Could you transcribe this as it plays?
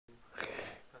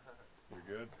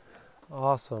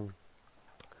Awesome.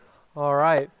 All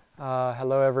right.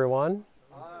 Hello, everyone.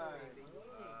 Hi.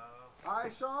 Hi,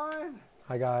 Sean.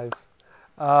 Hi, guys.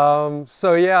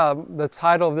 The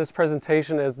title of this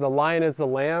presentation is "The Lion is the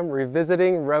Lamb: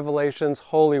 Revisiting Revelation's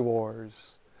Holy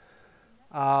Wars."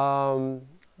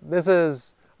 This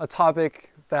is a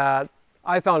topic that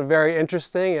I found very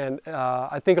interesting, and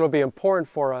I think it'll be important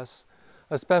for us,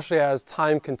 especially as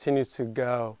time continues to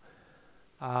go.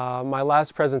 My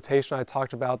last presentation, I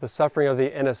talked about the suffering of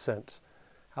the innocent,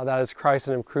 how that is Christ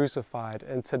and Him crucified.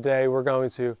 And today we're going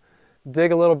to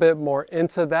dig a little bit more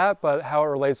into that, but how it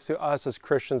relates to us as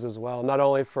Christians as well. Not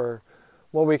only for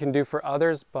what we can do for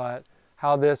others, but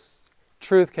how this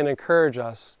truth can encourage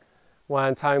us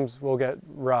when times will get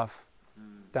rough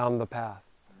down the path.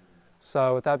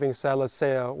 So with that being said, let's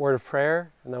say a word of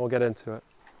prayer, and then we'll get into it.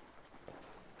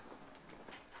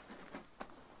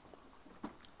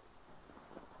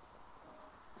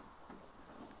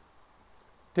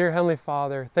 Dear Heavenly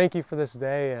Father, thank you for this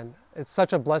day, and it's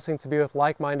such a blessing to be with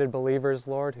like-minded believers,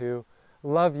 Lord, who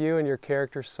love you and your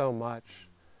character so much.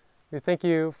 We thank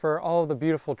you for all of the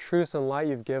beautiful truths and light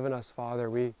you've given us, Father.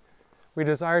 We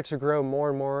desire to grow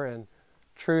more and more in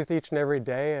truth each and every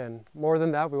day, and more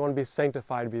than that, we want to be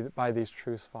sanctified by these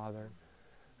truths, Father.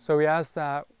 So we ask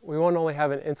that we won't only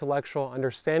have an intellectual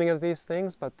understanding of these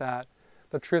things, but that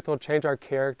the truth will change our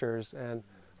characters and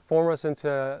form us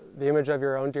into the image of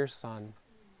your own dear Son.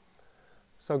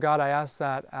 So God, I ask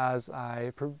that as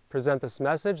I present this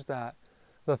message, that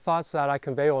the thoughts that I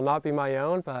convey will not be my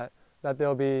own, but that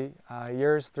they'll be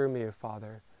yours through me,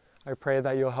 Father. I pray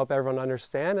that you'll help everyone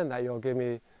understand and that you'll give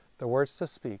me the words to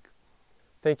speak.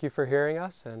 Thank you for hearing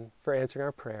us and for answering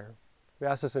our prayer. We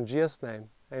ask this in Jesus' name.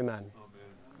 Amen.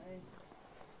 Amen.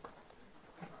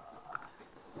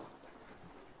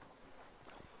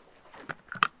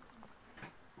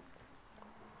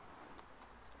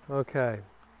 Okay.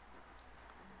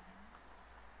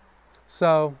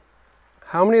 So,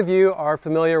 how many of you are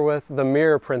familiar with the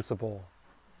mirror principle?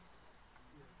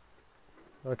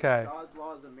 Okay. God's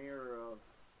law is a mirror of,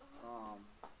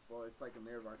 it's like a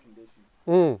mirror of our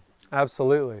condition.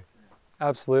 Absolutely.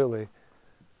 Absolutely.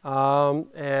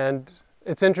 And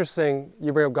it's interesting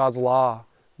you bring up God's law.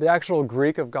 The actual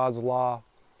Greek of God's law,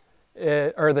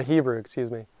 or the Hebrew, excuse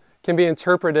me, can be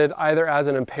interpreted either as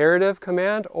an imperative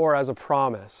command or as a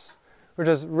promise, which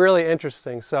is really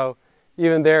interesting. So,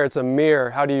 even there, it's a mirror.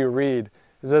 How do you read?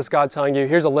 Is this God telling you,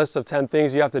 here's a list of 10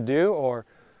 things you have to do? Or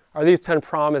are these 10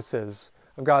 promises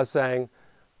of God saying,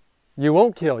 you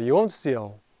won't kill, you won't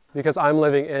steal, because I'm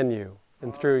living in you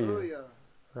and through you,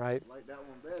 right? I like that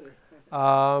one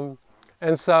better.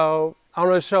 And so I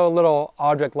want to show a little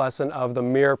object lesson of the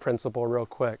mirror principle real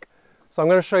quick. So I'm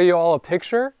going to show you all a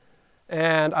picture,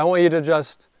 and I want you to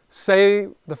just say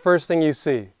the first thing you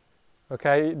see,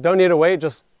 okay? You don't need to wait,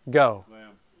 just go.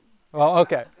 Well,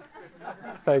 okay.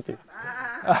 Thank you.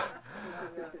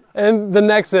 And the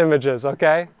next images,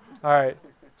 okay? All right.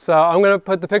 So I'm going to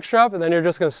put the picture up, and then you're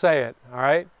just going to say it, all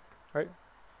right? All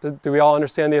right. Do we all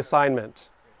understand the assignment?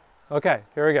 Okay,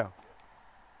 here we go.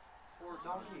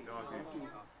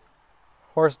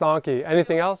 Horse, donkey.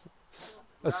 Anything else?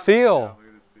 A seal.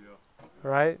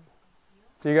 Right?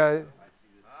 Do you guys?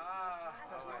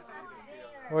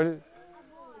 What? I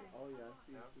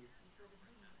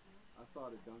saw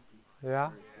the donkey.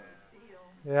 Yeah?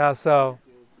 Yeah, so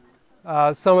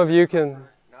some of you can...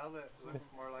 Now that looks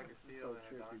more like a seal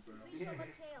than a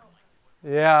donkey.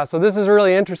 Yeah, so this is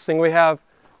really interesting. We have,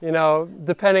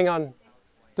 depending on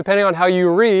how you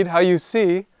read, how you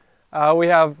see, we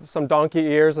have some donkey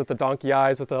ears with the donkey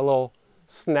eyes with a little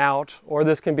snout, or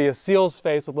this can be a seal's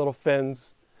face with little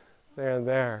fins there and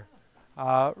there.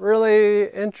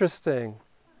 Really interesting.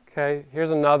 Okay,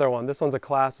 here's another one. This one's a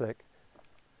classic.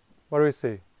 What do we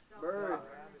see? Bird.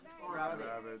 Rabbit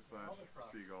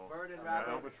 / seagull. Bird and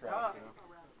rabbit. Duck.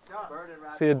 Bird and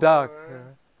rabbit. See a duck. I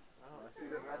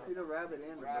see the rabbit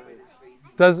and the bird.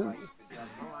 Does Oh,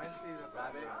 I see the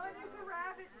rabbit. Oh, there's a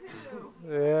rabbit too.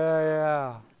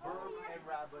 yeah. Bird and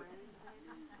rabbit.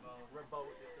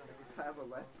 Just have a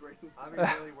left brain. I'd be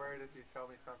really worried if you show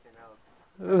me something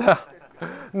else.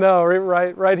 No,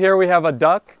 right here we have a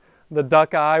duck, the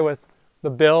duck eye with the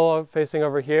bill facing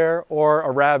over here, or a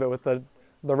rabbit with the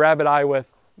rabbit eye with,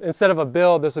 instead of a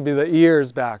bill, this would be the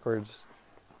ears backwards.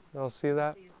 Y'all see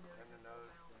that?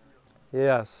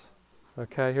 Yes.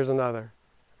 Okay, here's another.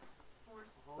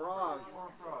 Frog.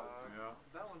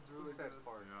 That one's really good.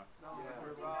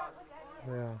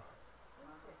 Yeah.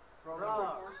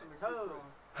 Frog. Toad.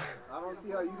 I don't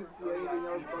see how you can see anything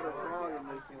else but a frog in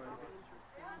this one.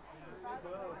 It's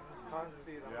hard to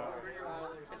see the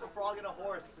horse. It's a frog and a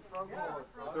horse.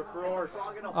 The horse.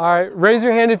 All right, raise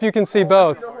your hand if you can see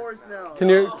both. The horse now.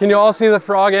 Can you all see the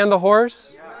frog and the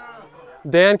horse?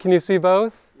 Dan, can you see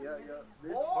both? Yeah.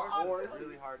 This horse It's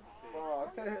really hard to see. frog.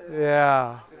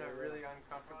 Yeah. It's in a really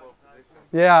uncomfortable position.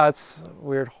 Yeah, it's a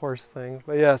weird horse thing.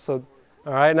 But yeah, so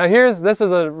all right. Now this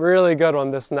is a really good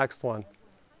one, this next one.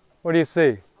 What do you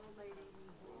see?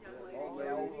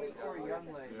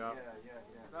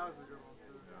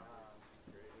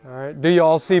 All right. Do you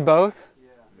all see both?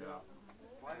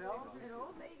 An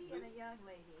old lady and a young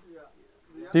lady.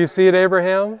 Do you see it,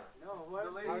 Abraham?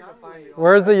 Hard to find it.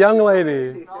 Where's the young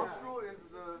lady? Nostril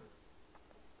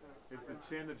Is the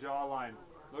chin, the jawline.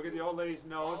 Look at the old lady's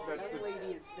nose. That's The the.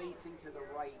 lady is facing to the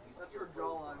right. That's her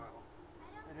jawline.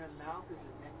 And her mouth is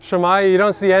the neck. Shemaiah, you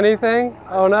don't see anything?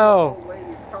 Oh no. Old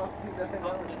lady, can't see that.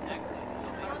 Up the necklace.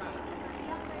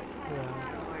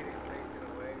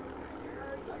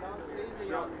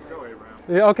 Show Abraham.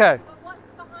 Yeah, okay.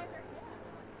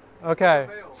 Okay.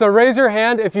 So raise your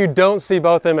hand if you don't see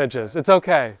both images. It's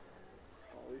okay.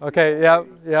 Okay. Yep.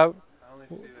 Yep. I only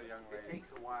see the young It lady.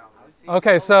 takes a while.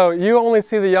 Okay. So you only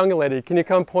see the young lady. Can you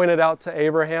come point it out to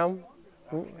Abraham?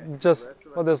 Just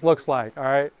what this looks like. All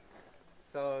right.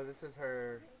 So this is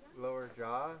her lower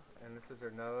jaw, and this is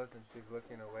her nose, and she's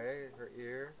looking away, her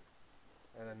ear,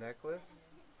 and a necklace.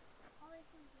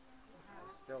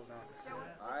 Still not.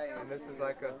 And this is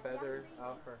like a feather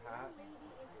out her hat,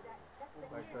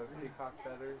 like the peacock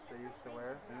feathers they used to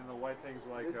wear. And then the white thing's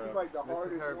like This is like the This is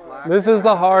hardest her one. black. This is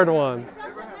the hard one.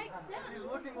 She's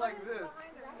looking like this.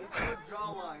 This is her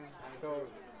jawline. So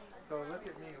look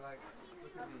at me, like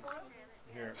look at me.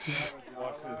 here.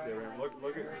 Watch this, Abraham.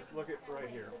 Look at right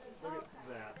here. Look at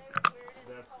that.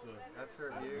 That's the. That's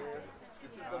her ear.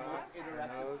 This is the most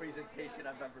interactive presentation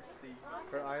I've ever seen.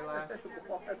 Her eyelash.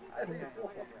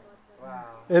 Wow.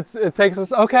 It takes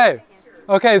us. Okay.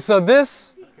 Okay. So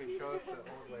this. Okay, show us the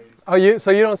old lady. Oh,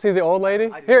 so you don't see the old lady?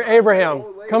 Here, Abraham.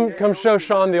 Come show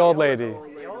Sean the old lady.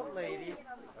 The old lady,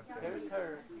 there's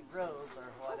her robe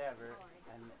or whatever,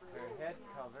 and her head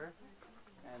cover,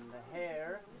 and the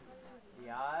hair,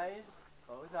 the eyes,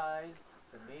 both eyes,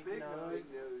 the big nose,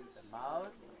 the mouth,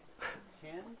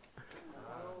 chin.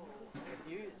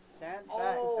 If you stand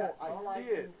back, that's all I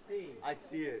can see. I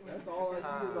see it. That's all I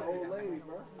see is the old lady,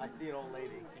 bro. I see an old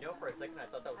lady. You know, for a second I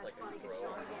thought that was like a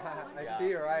crow. I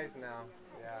see her eyes now.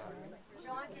 Yeah.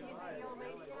 Sean, can you see the old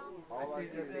lady now? I see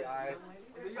just the eyes.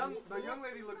 The young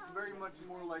lady looks very much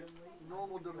more like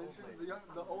normal dimensions.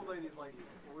 The old lady's like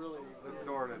really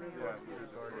Distorted. Yeah.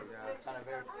 Distorted. Yeah. Kind of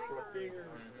very crooked.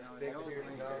 Big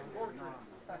piercing nose.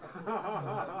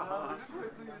 Just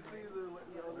wait till you see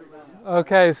the other lady.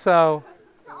 Okay. So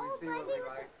The old see what lady we with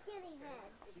like. the skinny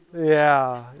head.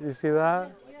 yeah, you see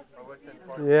that? Or what's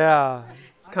important. Yeah.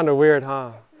 It's kind of weird,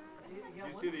 huh? Do you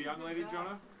see the young lady,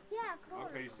 Jonah? Yeah, of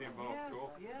course. Okay, you see them both.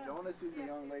 Cool. Jonah sees the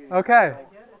young lady. Okay.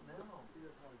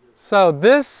 So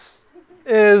this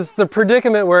is the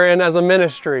predicament we're in as a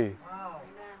ministry,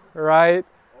 right?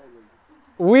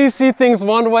 We see things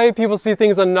one way, people see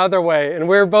things another way, and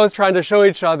we're both trying to show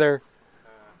each other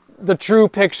the true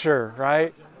picture,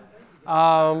 right?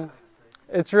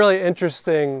 It's really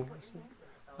interesting.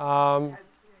 Were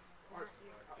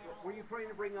you trying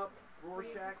to bring up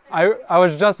Rorschach? I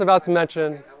was just about to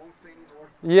mention,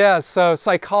 yeah, so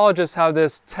psychologists have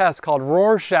this test called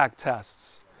Rorschach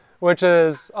tests, which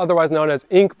is otherwise known as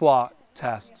ink blot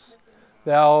tests.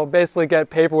 They'll basically get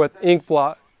paper with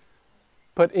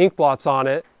put ink blots on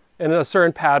it in a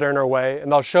certain pattern or way, and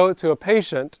they'll show it to a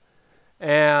patient,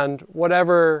 and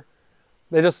whatever,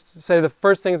 they just say the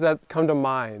first things that come to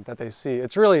mind that they see.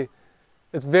 It's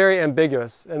very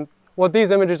ambiguous. And what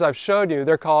these images I've showed you,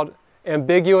 they're called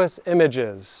ambiguous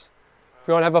images. If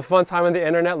you want to have a fun time on the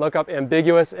internet, look up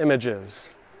ambiguous images.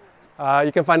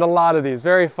 You can find a lot of these,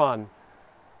 very fun.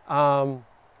 But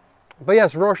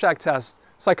yes, Rorschach tests.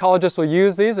 Psychologists will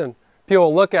use these and people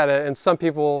will look at it, and some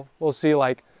people will see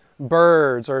like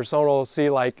birds, or someone will see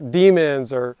like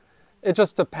demons, or it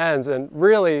just depends. And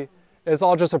really, it's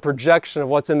all just a projection of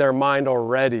what's in their mind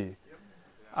already.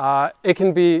 It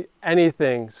can be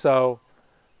anything. So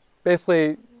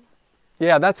basically,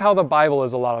 yeah, that's how the Bible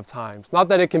is a lot of times. Not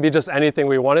that it can be just anything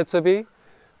we want it to be,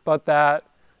 but that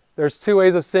there's two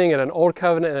ways of seeing it, an old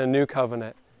covenant and a new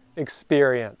covenant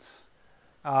experience.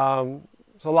 So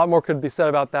a lot more could be said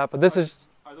about that, but this is...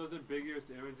 Are those ambiguous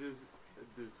images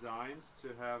designs to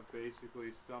have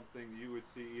basically something you would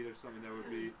see, either something that would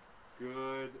be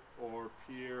good or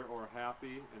pure or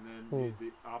happy, and then the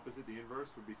opposite, the inverse,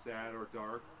 would be sad or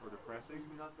dark or depressing?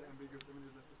 Not the ambiguous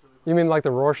images necessarily. You mean like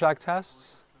the Rorschach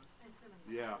tests?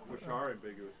 Yeah, which are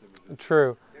ambiguous images.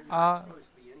 True. They're not supposed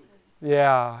to be anything.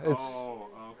 Yeah, it's Oh,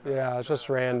 okay. yeah, it's just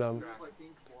random.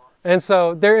 And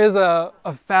so there is a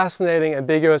fascinating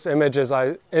ambiguous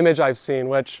image I've seen,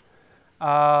 which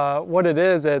what it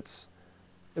is, it's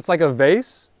like a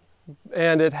vase,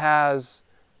 and it has,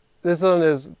 this one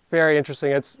is very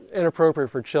interesting. It's inappropriate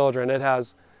for children. It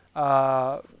has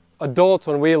adults,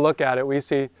 when we look at it, we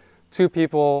see two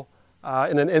people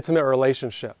in an intimate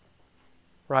relationship,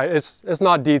 right? It's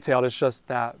not detailed, it's just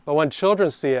that. But when children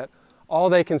see it, all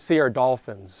they can see are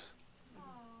dolphins.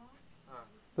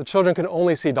 The children can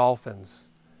only see dolphins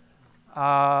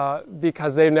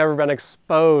because they've never been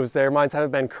exposed. Their minds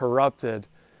haven't been corrupted.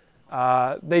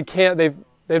 They've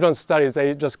done studies.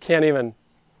 They just can't even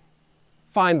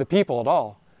find the people at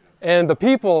all. And the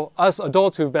people, us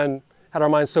adults who've had our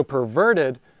minds so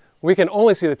perverted, we can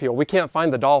only see the people. We can't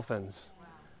find the dolphins.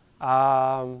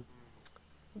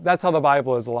 That's how the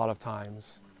Bible is a lot of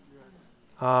times.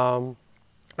 And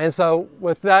so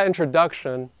with that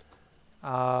introduction,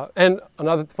 and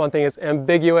another fun thing is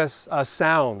ambiguous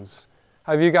sounds.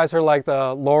 Have you guys heard like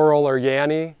the Laurel or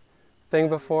Yanny thing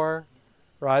before?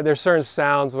 Right? There's certain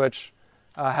sounds which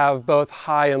have both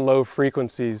high and low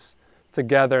frequencies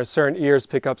together. Certain ears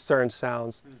pick up certain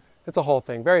sounds. It's a whole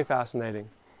thing. Very fascinating.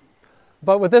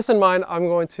 But with this in mind, we're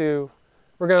going to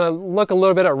look a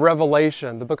little bit at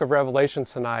Revelation, the book of Revelation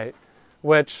tonight,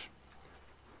 which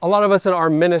a lot of us in our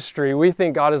ministry, we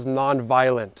think God is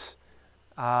non-violent.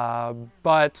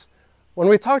 But when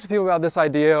we talk to people about this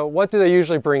idea, what do they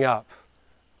usually bring up?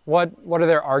 What are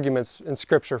their arguments in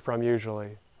Scripture from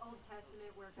usually? Old Testament,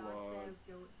 where God says,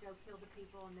 go kill the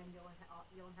people, and then you'll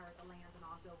inherit the land, and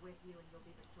I'll go with you, and you'll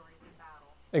be victorious in battle.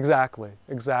 Exactly,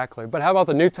 exactly. But how about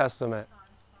the New Testament?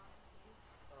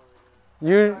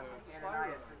 You.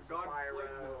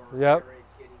 Yep.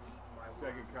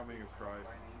 Second coming of Christ.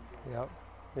 Yep.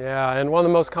 Yeah, and one of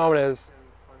the most common is.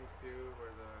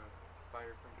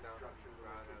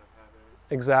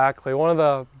 Exactly. One of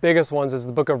the biggest ones is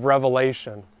the book of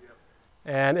Revelation.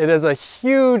 And it is a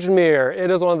huge mirror.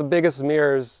 It is one of the biggest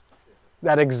mirrors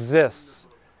that exists.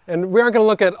 And we aren't going to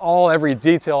look at every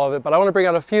detail of it, but I want to bring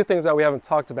out a few things that we haven't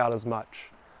talked about as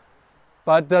much.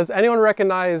 But does anyone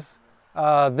recognize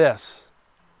this?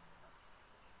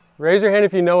 Raise your hand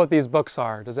if you know what these books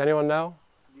are. Does anyone know?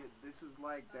 Yeah, this is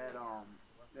like that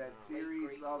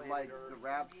series of like the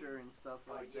Rapture and stuff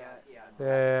like that.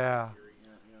 Yeah.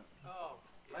 Oh,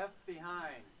 Left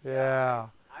Behind. Yeah.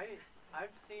 I've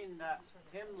seen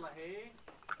Tim LaHaye,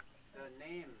 the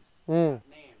names. Mm.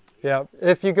 Yeah.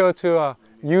 If you go to a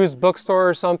used bookstore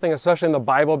or something, especially in the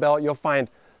Bible Belt, you'll find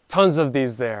tons of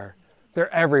these there.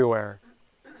 They're everywhere.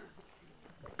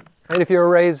 And if you're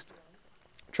raised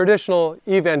traditional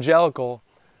evangelical,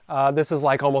 this is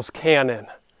like almost canon.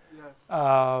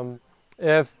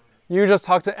 If you just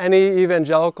talk to any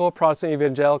evangelical, Protestant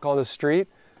evangelical on the street,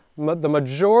 the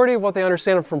majority of what they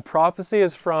understand from prophecy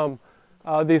is from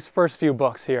these first few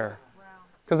books here,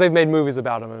 because they've made movies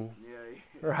about them. And,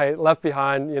 right, Left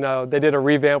Behind, they did a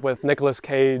revamp with Nicolas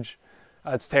Cage.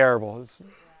 It's terrible. It's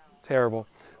terrible.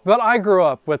 But I grew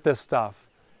up with this stuff.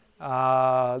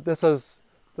 This is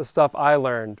the stuff I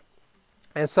learned.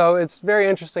 And so it's very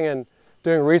interesting in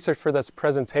doing research for this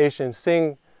presentation,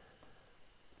 seeing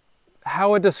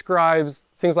how it describes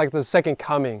things like the second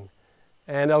coming.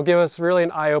 And it'll give us really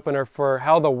an eye-opener for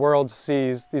how the world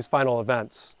sees these final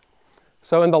events.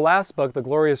 So in the last book, The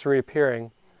Glorious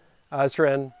Reappearing, it's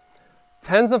written,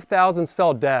 tens of thousands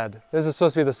fell dead. This is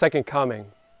supposed to be the second coming,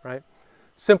 right?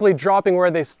 Simply dropping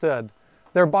where they stood.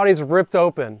 Their bodies ripped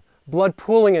open, blood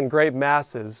pooling in great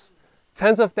masses.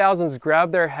 Tens of thousands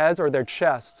grabbed their heads or their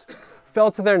chests,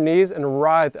 fell to their knees and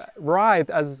writhed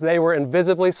as they were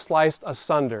invisibly sliced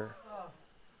asunder.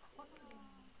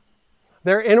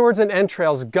 Their inwards and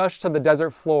entrails gushed to the desert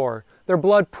floor, their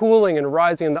blood pooling and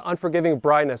rising in the unforgiving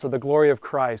brightness of the glory of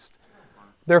Christ.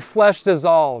 Their flesh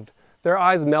dissolved, their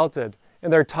eyes melted,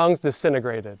 and their tongues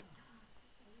disintegrated.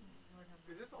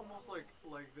 Is this almost like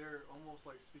they're almost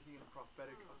like speaking in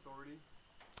prophetic authority?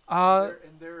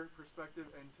 In their perspective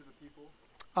and to the people?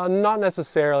 Not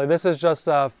necessarily. This is just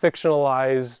a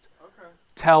fictionalized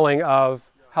telling of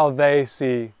how they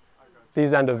see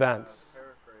these end events.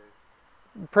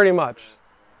 Pretty much.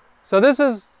 So this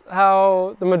is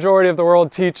how the majority of the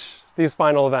world teach these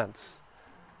final events.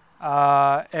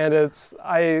 And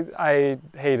I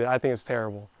hate it. I think it's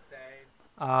terrible.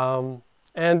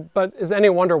 But is any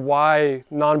wonder why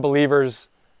non-believers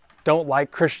don't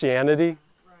like Christianity?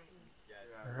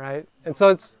 Right? And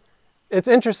so it's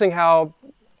interesting how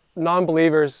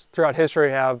non-believers throughout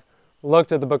history have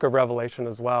looked at the book of Revelation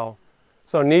as well.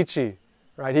 So Nietzsche,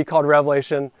 right, he called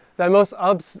Revelation the most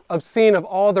obscene of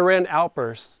all the written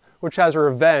outbursts, which has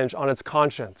revenge on its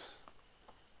conscience.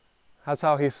 That's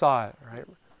how he saw it, right?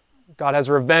 God has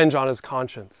revenge on his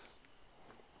conscience.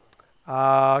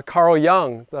 Carl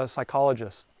Jung, the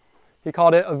psychologist, he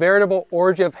called it a veritable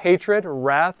orgy of hatred,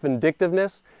 wrath,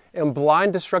 vindictiveness, and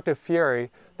blind destructive fury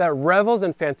that revels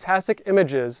in fantastic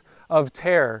images of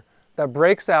terror that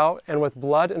breaks out and with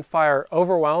blood and fire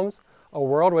overwhelms a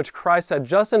world which Christ had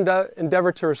just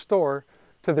endeavored to restore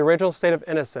to the original state of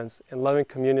innocence and loving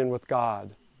communion with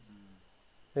God.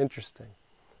 Interesting.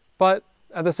 But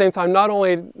at the same time, not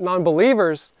only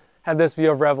non-believers had this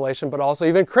view of Revelation, but also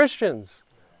even Christians,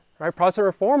 right? Protestant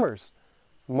reformers.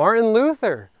 Martin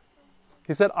Luther,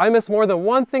 he said, I miss more than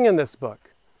one thing in this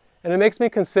book, and it makes me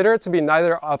consider it to be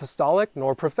neither apostolic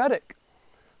nor prophetic.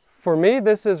 For me,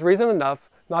 this is reason enough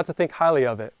not to think highly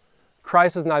of it.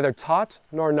 Christ is neither taught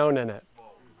nor known in it.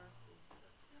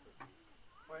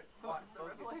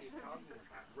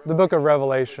 The book of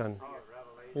Revelation.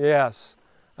 Yes.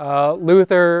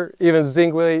 Luther, even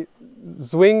Zwingli,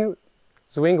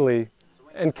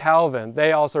 and Calvin,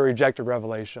 they also rejected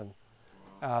Revelation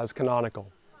as canonical.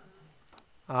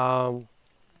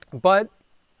 But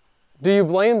do you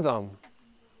blame them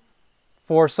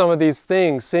for some of these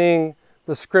things, seeing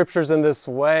the scriptures in this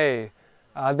way?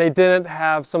 They didn't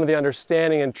have some of the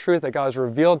understanding and truth that God has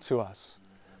revealed to us.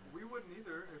 We wouldn't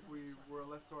either if we were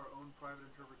left to our own private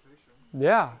interpretation.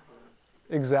 Yeah,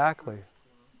 exactly.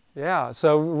 Yeah,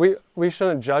 so we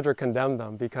shouldn't judge or condemn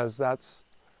them because that's,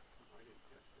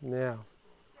 yeah. Yeah,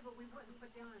 but we wouldn't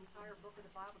put down an entire book of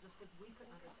the Bible just because we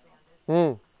couldn't understand it.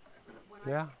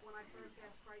 Yeah. When I first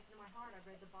asked Christ into my heart, I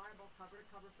read the Bible cover to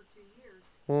cover for 2 years,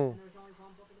 Mm. and there was only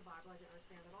one book of the Bible I didn't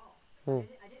understand at all. Mm.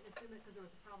 I didn't assume it because there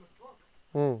was a problem with the book.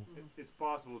 It's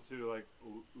possible too, like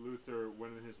Luther,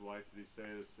 when in his life did he say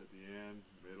this at the end,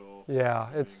 middle?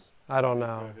 Yeah, it's, I don't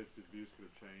know. His views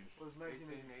could have changed. It was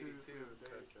 1982.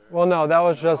 Well, no, that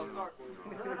was just,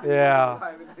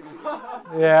 yeah.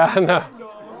 Yeah, no.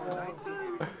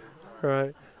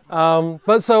 Right.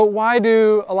 But so why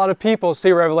do a lot of people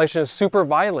see Revelation as super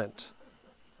violent?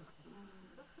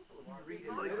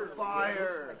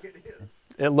 Fire.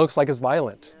 It looks like it's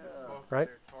violent, right?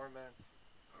 Torment,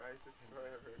 crisis,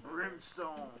 whatever.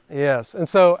 Brimstone. Yes. And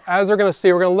so as we're going to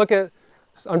see, we're going to look at,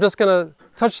 I'm just going to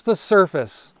touch the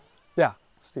surface. Yeah,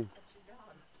 Steve.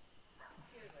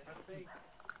 I think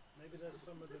maybe that's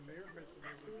some of the miracles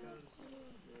because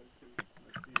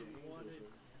they wanted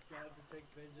God to take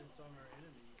vengeance on our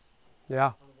enemies, Yeah,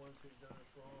 on the ones who've done us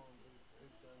wrong,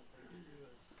 who've done things to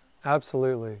us.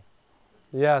 absolutely.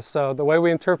 Yeah, so the way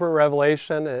we interpret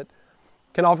Revelation, it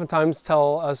can oftentimes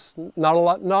tell us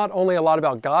not only a lot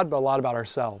about God, but a lot about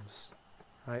ourselves,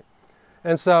 right?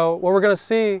 And so what we're going to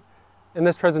see in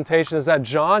this presentation is that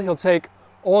John, he'll take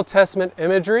Old Testament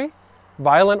imagery,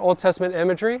 violent Old Testament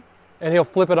imagery, and he'll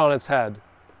flip it on its head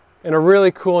in a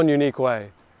really cool and unique way,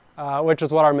 which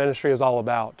is what our ministry is all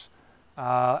about,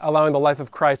 allowing the life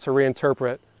of Christ to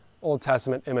reinterpret Old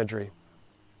Testament imagery.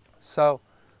 So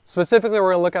specifically,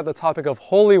 we're going to look at the topic of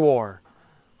holy war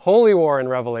in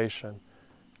Revelation.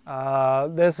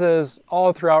 This is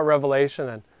all throughout Revelation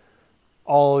and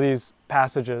all of these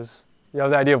passages. You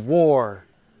have the idea of war,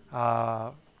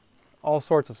 all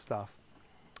sorts of stuff.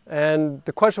 And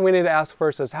the question we need to ask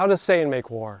first is, how does Satan make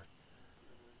war?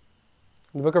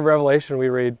 In the book of Revelation we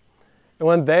read, and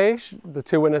when they, the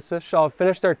two witnesses, shall have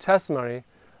finished their testimony,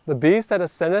 the beast that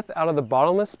ascendeth out of the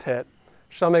bottomless pit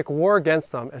shall make war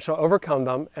against them, and shall overcome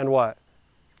them, and what?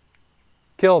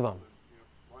 Kill them.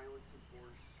 Violence and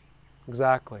force.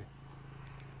 Exactly.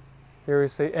 Here we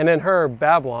see, and in her,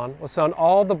 Babylon, was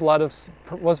found the blood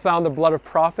of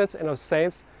prophets and of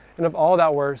saints, and of all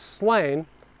that were slain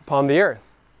upon the earth.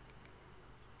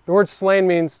 The word slain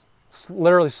means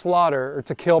literally slaughter, or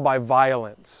to kill by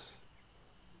violence.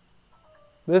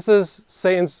 This is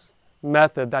Satan's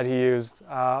method that he used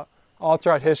all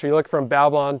throughout history. You look from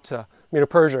Babylon to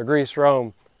Medo-Persia, Greece,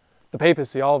 Rome, the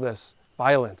papacy, all this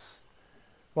violence.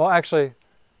 Well, actually,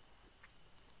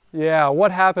 yeah,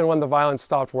 what happened when the violence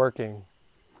stopped working?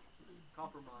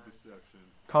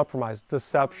 Compromise,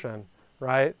 deception,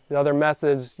 right? The other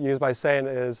methods used by Satan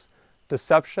is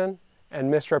deception and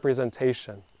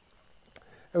misrepresentation.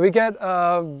 And we get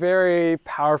a very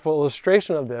powerful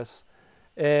illustration of this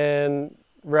in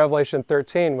Revelation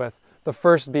 13 with the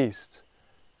first beast,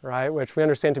 right? Which we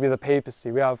understand to be the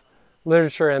papacy. We have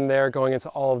literature in there going into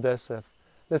all of this if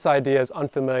this idea is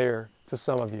unfamiliar to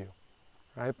some of you,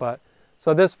 right? But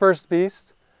so this first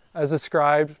beast is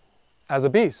described as a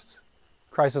beast.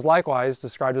 Christ is likewise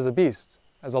described as a beast,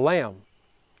 as a lamb.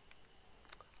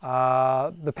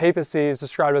 The papacy is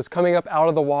described as coming up out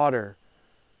of the water.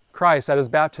 Christ, at his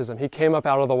baptism, he came up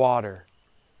out of the water.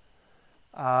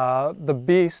 The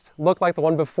beast looked like the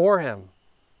one before him,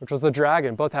 which was the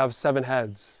dragon. Both have 7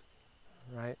 heads,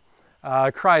 right?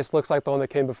 Christ looks like the one that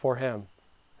came before him,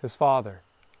 his Father.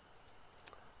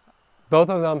 Both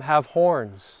of them have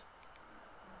horns.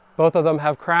 Both of them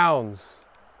have crowns.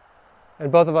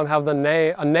 And both of them have a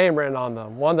name written on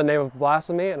them. One, the name of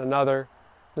blasphemy, and another,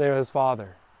 the name of his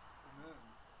Father.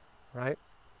 Right?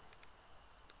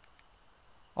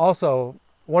 Also,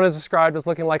 one is described as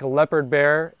looking like a leopard,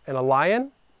 bear, and a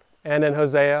lion. And in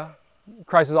Hosea,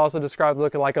 Christ is also described as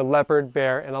looking like a leopard,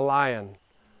 bear, and a lion.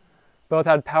 Both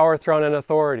had power, throne, and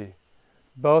authority.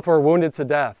 Both were wounded to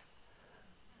death.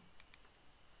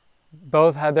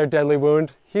 Both had their deadly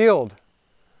wound healed.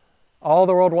 All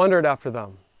the world wondered after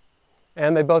them.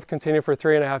 And they both continued for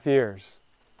 3.5 years.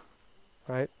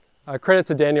 Right? Credit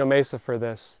to Daniel Mesa for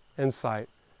this insight.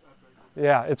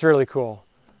 Yeah, it's really cool.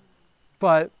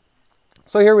 But,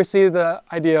 so here we see the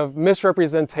idea of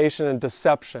misrepresentation and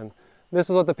deception. This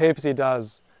is what the papacy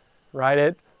does,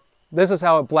 right? This is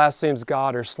how it blasphemes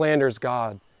God or slanders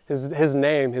God. His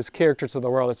name, his character to the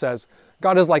world. It says,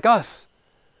 God is like us.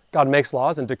 God makes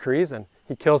laws and decrees, and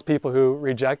he kills people who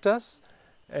reject us,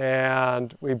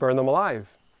 and we burn them alive.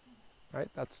 Right?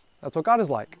 That's what God is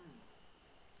like.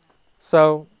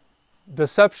 So,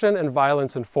 deception and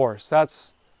violence and force,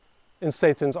 that's in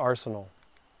Satan's arsenal.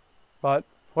 But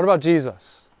what about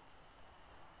Jesus?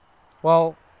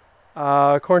 Well,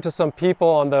 according to some people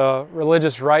on the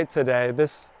religious right today,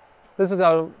 this is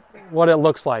what it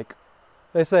looks like.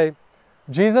 They say,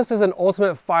 Jesus is an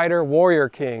ultimate fighter, warrior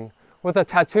king with a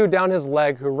tattoo down his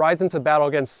leg who rides into battle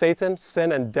against Satan,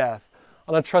 sin, and death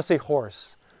on a trusty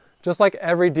horse, just like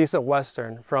every decent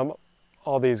Western from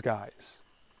all these guys.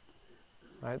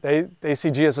 Right? They see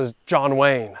Jesus as John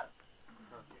Wayne,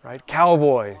 right?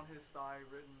 Cowboy. On his thigh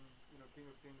written, King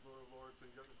of Kings, Lord of Lords, so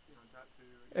you got this,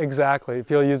 tattoo. Exactly.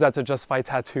 People use that to justify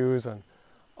tattoos and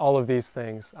all of these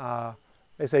things.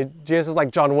 They say Jesus is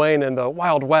like John Wayne in the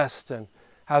Wild West and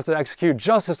has to execute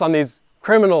justice on these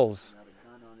criminals.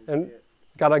 And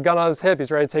got a gun on his hip. He's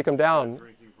ready to take them down.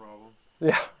 Drinking problem.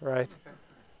 Yeah, right.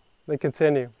 They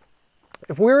continue.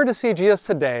 If we were to see Jesus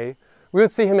today, we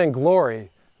would see him in glory,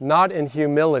 not in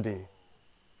humility.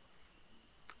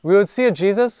 We would see a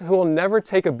Jesus who will never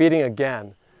take a beating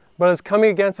again, but is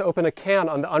coming again to open a can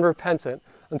on the unrepentant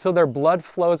until their blood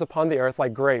flows upon the earth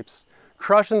like grapes,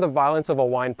 crushed in the violence of a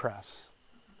winepress.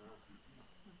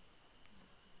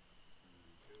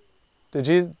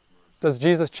 Does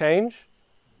Jesus change?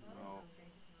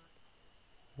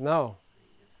 No.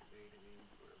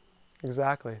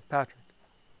 Exactly. Patrick.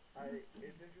 It's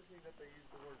interesting that they use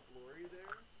the word glory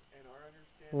there, and our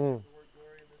understanding of the word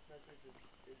glory in this message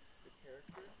is the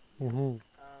character. And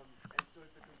so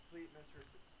it's a complete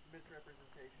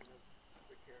misrepresentation of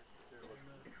the character.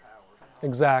 Power.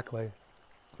 Exactly.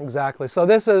 Exactly. So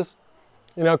this is,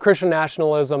 Christian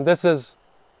nationalism. This is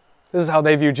how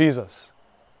they view Jesus.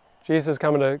 Jesus is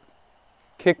coming to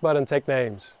kick butt and take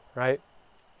names, right?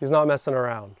 He's not messing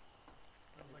around.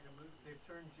 They've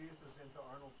turned Jesus into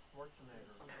Arnold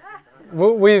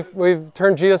Schwarzenegger. We've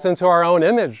turned Jesus into our own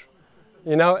image.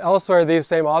 Elsewhere these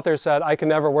same authors said, I can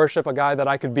never worship a guy that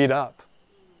I could beat up.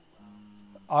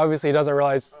 Obviously he doesn't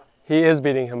realize he is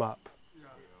beating him up.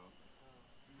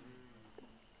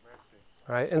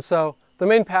 Right? And so the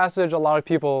main passage a lot of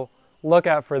people look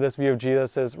at for this view of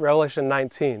Jesus is Revelation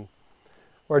 19,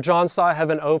 where John saw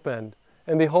heaven opened,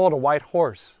 and behold, a white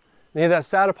horse. And he that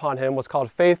sat upon him was called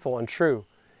Faithful and True,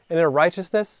 and in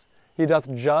righteousness he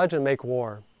doth judge and make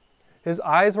war. His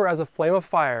eyes were as a flame of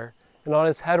fire, and on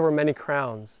his head were many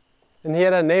crowns. And he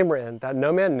had a name written that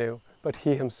no man knew, but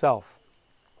he himself.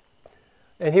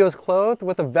 And he was clothed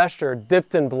with a vesture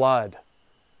dipped in blood.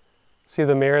 See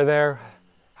the mirror there?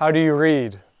 How do you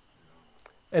read?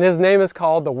 And his name is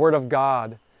called the Word of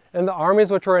God. And the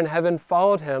armies which were in heaven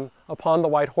followed him upon the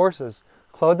white horses,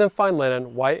 clothed in fine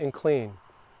linen, white and clean.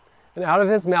 And out of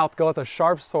his mouth goeth a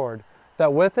sharp sword,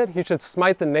 that with it he should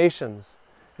smite the nations.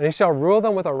 And he shall rule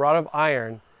them with a rod of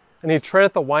iron, and he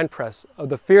treadeth the winepress of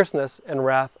the fierceness and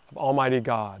wrath of Almighty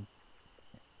God.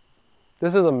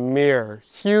 This is a mirror,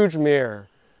 huge mirror.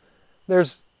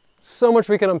 There's so much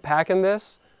we can unpack in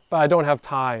this, but I don't have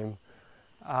time.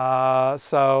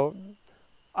 So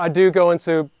I do go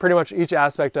into pretty much each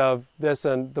aspect of this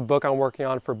in the book I'm working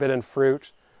on, Forbidden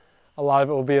Fruit. A lot of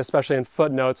it will be especially in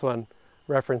footnotes when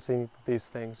referencing these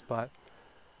things, but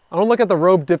I want to look at the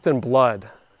robe dipped in blood.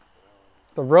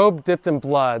 The robe dipped in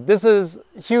blood. This is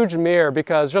a huge mirror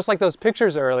because just like those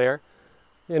pictures earlier,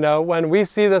 when we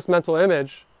see this mental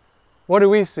image, what do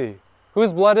we see?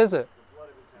 Whose blood is it? The blood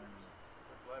of his enemies.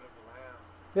 The blood of the Lamb.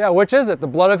 Yeah, which is it? The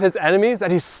blood of his enemies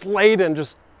that he slayed and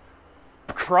just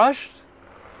crushed?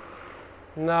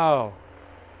 No.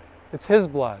 It's his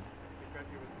blood. Because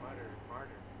he was martyred.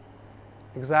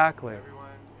 Exactly. Everyone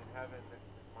in heaven that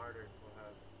is martyred will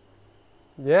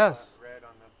have Yes. red on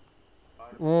the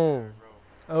bottom of their robe.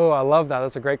 Oh, I love that.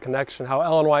 That's a great connection. How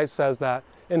Ellen White says that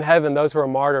in heaven, those who are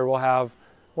martyred will have,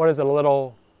 what is it, a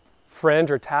little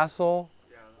fringe or tassel?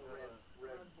 Yeah, a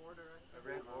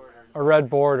red border. A red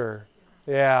border.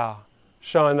 Yeah,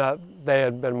 showing that they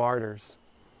had been martyrs.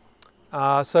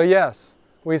 So yes,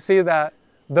 we see that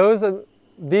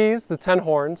these, the 10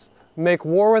 horns, make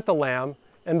war with the Lamb,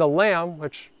 and the Lamb,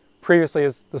 which previously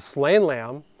is the slain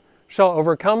Lamb, shall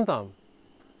overcome them.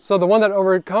 So the one that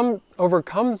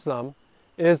overcomes them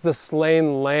is the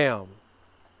slain Lamb,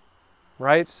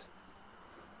 right?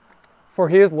 For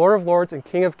he is Lord of lords and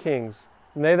King of kings,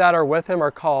 and they that are with him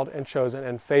are called and chosen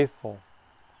and faithful.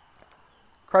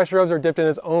 Christ's robes are dipped in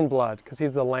his own blood, because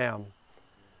he's the Lamb.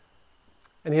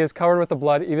 And he is covered with the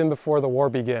blood even before the war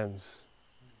begins.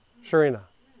 Sharina.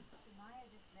 Shemaiah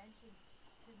just mentioned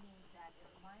to me that it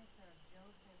reminds her of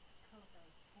Joseph's coat that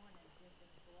was torn and dipped in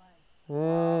blood.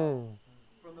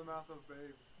 From the mouth of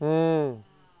babes.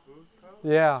 Whose coat?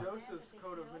 Yeah. Joseph's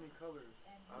coat of many colors.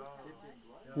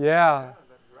 Yeah.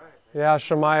 Yeah,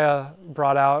 Shemaiah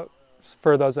brought out,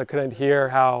 for those that couldn't hear,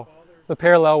 how the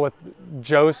parallel with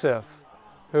Joseph,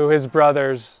 who his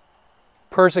brothers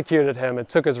persecuted him and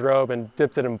took his robe and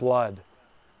dipped it in blood.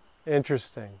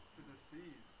 Interesting.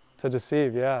 To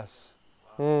deceive, yes.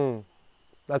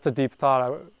 That's a deep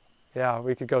thought. Yeah,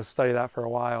 we could go study that for a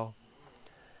while.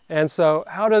 And so,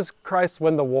 how does Christ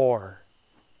win the war?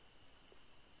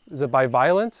 Is it by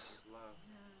violence?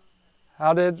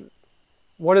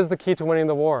 What is the key to winning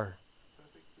the war?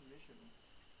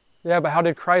 Yeah, but how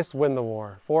did Christ win the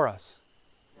war for us?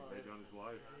 He laid down his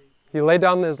life. He laid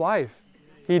down his life.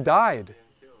 He died,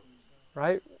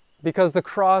 right? Because the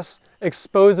cross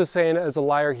exposes Satan as a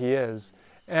liar he is,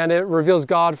 and it reveals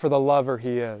God for the lover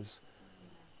he is.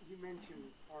 You mentioned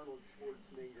Arnold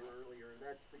Schwarzenegger earlier.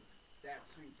 That's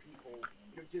who people,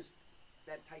 just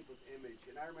that type of image.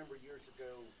 And I remember years ago,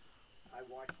 I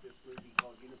watched this movie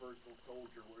called Universal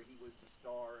Soldier, where he was a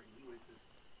star and he was this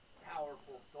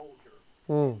powerful soldier.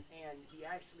 And he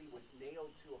actually was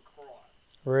nailed to a cross.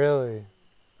 Really?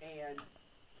 And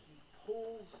he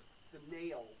pulls the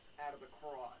nails out of the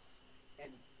cross and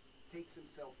takes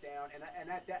himself down. And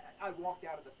at that, I walked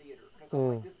out of the theater because I'm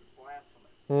like, this is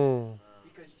blasphemous.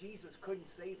 Because Jesus couldn't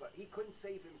save us. He couldn't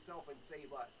save himself and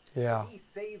save us. Yeah. He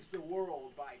saves the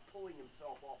world by pulling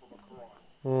himself off of a cross.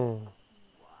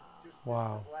 Just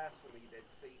wow. It's a blasphemy that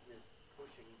Satan is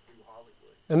pushing through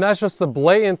Hollywood. And that's just the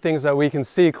blatant things that we can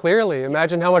see clearly.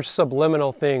 Imagine how much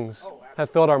subliminal things have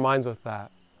filled our minds with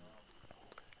that.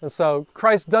 And so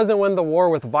Christ doesn't win the war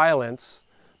with violence,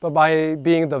 but by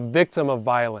being the victim of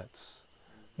violence.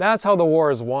 That's how the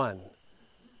war is won,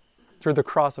 through the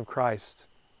cross of Christ.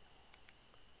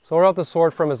 So what about the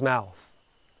sword from his mouth?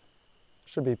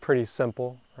 Should be pretty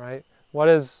simple, right?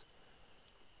 Is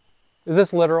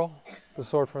this literal, the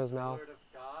sword from his mouth? Word of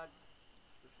God.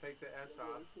 Let's take the S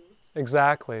off.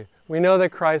 Exactly. We know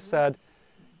that Christ said,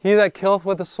 he that killeth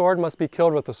with the sword must be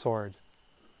killed with the sword.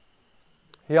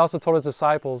 He also told his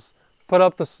disciples, put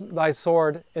up thy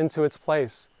sword into its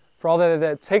place, for all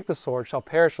that take the sword shall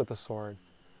perish with the sword.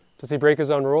 Does he break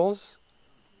his own rules?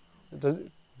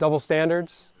 Double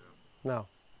standards? No.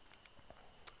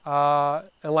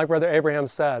 And like Brother Abraham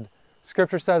said,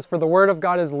 Scripture says, for the word of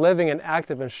God is living and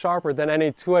active and sharper than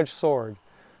any two-edged sword,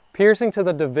 piercing to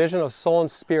the division of soul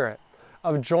and spirit,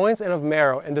 of joints and of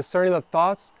marrow, and discerning the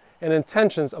thoughts and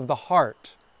intentions of the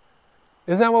heart.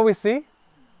 Isn't that what we see?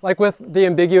 Like with the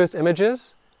ambiguous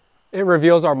images, it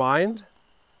reveals our mind,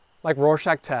 like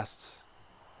Rorschach tests.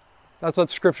 That's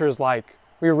what Scripture is like.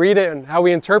 We read it and how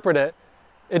we interpret it,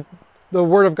 the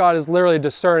Word of God is literally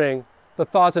discerning the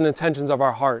thoughts and intentions of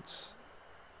our hearts.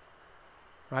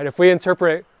 Right? If we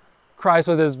interpret Christ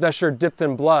with his vesture dipped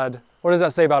in blood, what does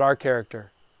that say about our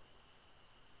character?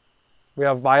 We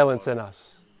have violence in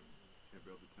us. Can't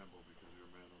build the temple because you're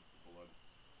a man of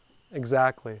blood.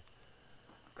 Exactly.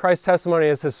 Christ's testimony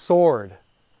is his sword,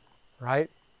 right?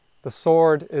 The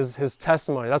sword is his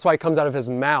testimony. That's why it comes out of his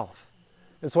mouth.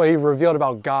 It's what he revealed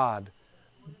about God.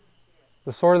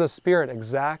 The sword of the Spirit,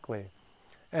 exactly.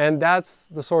 And that's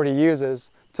the sword he uses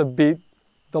to beat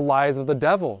the lies of the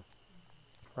devil,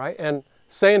 right? And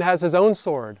Satan has his own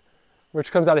sword,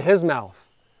 which comes out of his mouth.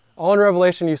 All in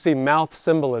Revelation you see mouth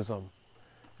symbolism.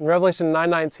 In Revelation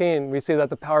 9:19, we see that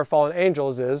the power of fallen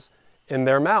angels is in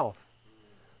their mouth.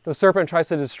 The serpent tries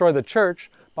to destroy the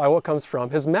church by what comes from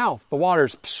his mouth, the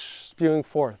waters spewing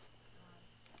forth.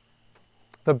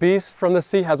 The beast from the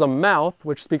sea has a mouth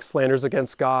which speaks slanders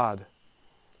against God.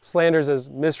 Slanders is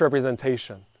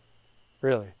misrepresentation,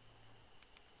 really.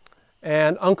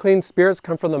 And unclean spirits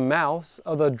come from the mouths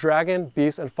of the dragon,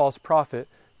 beast, and false prophet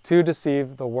to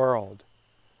deceive the world.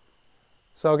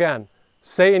 So again,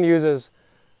 Satan uses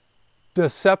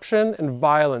deception and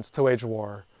violence to wage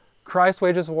war. Christ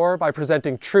wages war by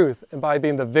presenting truth and by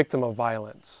being the victim of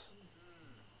violence.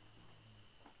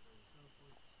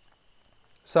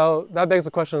 So that begs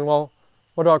the question, well,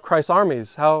 what about Christ's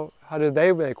armies? How do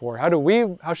they make war? How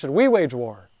should we wage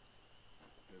war?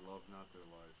 They love not their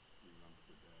life, even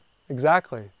unto death.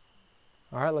 Exactly.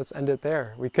 All right, let's end it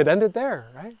there. We could end it there,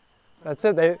 right? That's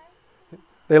it.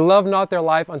 They love not their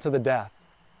life unto the death.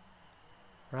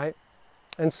 Right?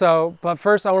 And so, but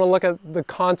first I want to look at the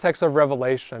context of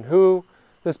Revelation, who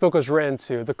this book was written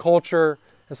to, the culture,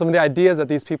 and some of the ideas that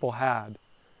these people had.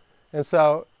 And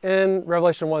so in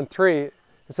Revelation 1:3,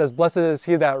 it says, "Blessed is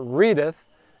he that readeth,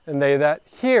 and they that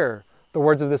hear the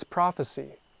words of this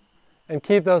prophecy, and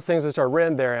keep those things which are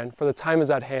written therein, for the time is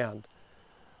at hand."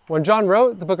 When John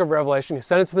wrote the book of Revelation, he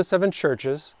sent it to the 7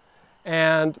 churches,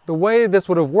 and the way this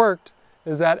would have worked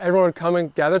is that everyone would come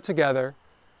and gather together,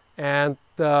 and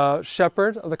the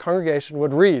shepherd of the congregation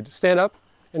would stand up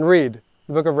and read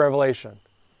the book of Revelation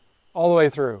all the way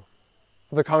through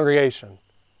the congregation.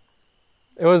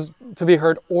 It was to be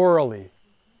heard orally,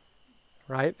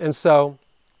 right? And so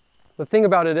the thing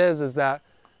about it is that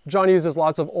John uses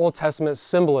lots of Old Testament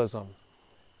symbolism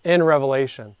in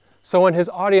Revelation. So when his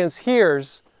audience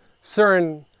hears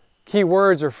certain key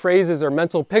words or phrases or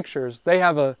mental pictures, they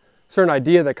have a certain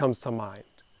idea that comes to mind,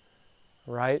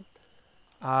 right?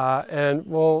 And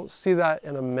we'll see that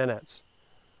in a minute.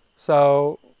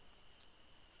 So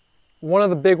one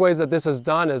of the big ways that this is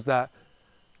done is that,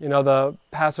 the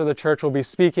pastor of the church will be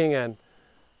speaking and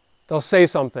they'll say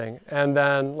something. And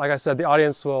then, like I said, the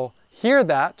audience will hear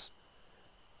that,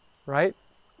 right?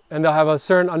 And they'll have a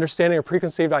certain understanding or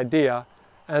preconceived idea.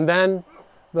 And then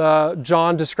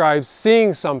John describes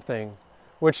seeing something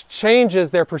which changes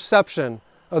their perception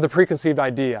of the preconceived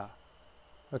idea.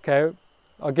 Okay?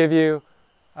 I'll give you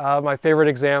my favorite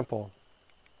example.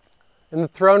 In the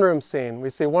throne room scene, we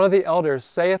see one of the elders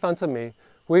saith unto me,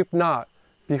 "Weep not.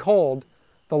 Behold,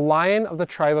 the Lion of the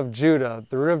tribe of Judah,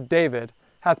 the root of David,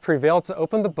 hath prevailed to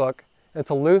open the book and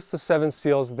to loose the 7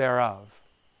 seals thereof."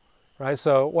 Right?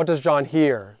 So what does John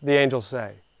hear the angel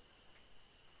say?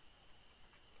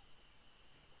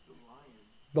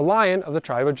 The Lion of the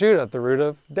tribe of Judah, the root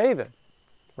of David.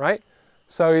 Right?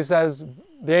 So he says,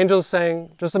 the angel is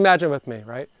saying, just imagine with me,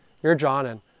 right? You're John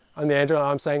and I'm the angel and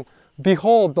I'm saying,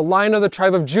 "Behold, the Lion of the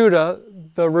tribe of Judah,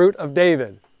 the root of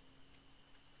David."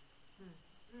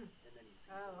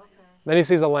 Then he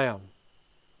sees a lamb.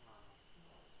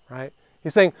 Right?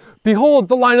 He's saying, "Behold,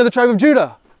 the Lion of the tribe of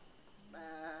Judah."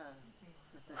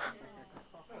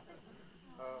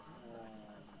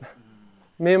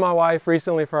 Me and my wife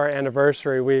recently for our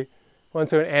anniversary, we went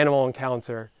to an animal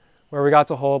encounter where we got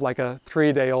to hold like a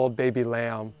 3-day-old baby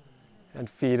lamb and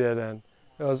feed it, and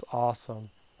it was awesome.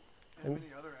 And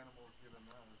many other animals given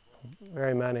that as well.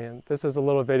 Very many. And this is a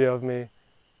little video of me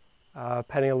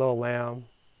petting a little lamb.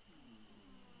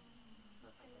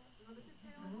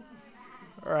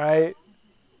 Right?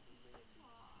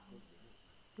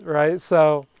 Right?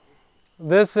 So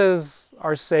this is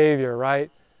our Savior, right?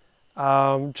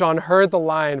 John heard the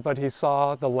lion, but he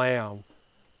saw the lamb.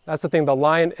 That's the thing. The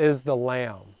lion is the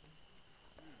lamb.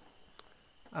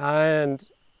 And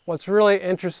what's really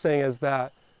interesting is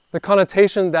that the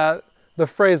connotation that the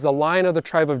phrase, "the Lion of the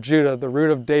tribe of Judah, the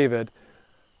root of David,"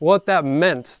 what that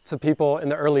meant to people in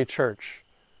the early church.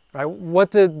 Right?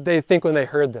 What did they think when they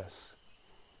heard this?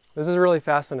 This is really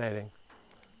fascinating.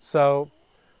 So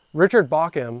Richard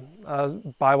Bauckham, a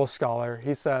Bible scholar,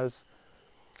 he says,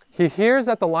 "He hears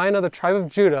that the Lion of the tribe of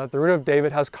Judah, the root of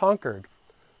David, has conquered.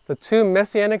 The 2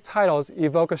 messianic titles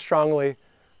evoke a strongly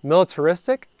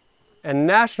militaristic and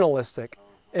nationalistic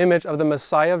image of the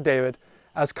Messiah of David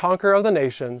as conqueror of the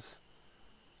nations,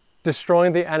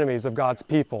 destroying the enemies of God's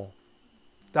people."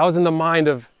 That was in the mind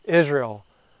of Israel,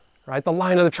 right? The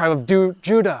Lion of the tribe of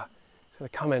Judah. He's going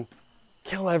to come and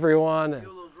kill everyone. And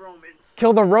Kill those Romans.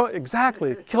 kill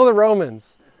the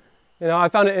Romans. I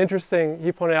found it interesting.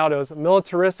 He pointed out it was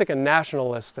militaristic and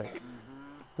nationalistic.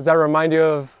 Does that remind you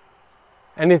of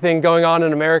anything going on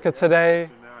in America today?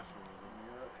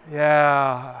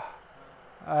 Yeah.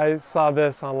 I saw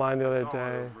this online the other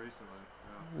day.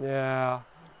 Yeah.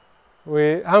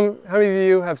 How many of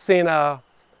you have seen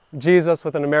Jesus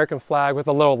with an American flag with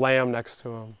a little lamb next to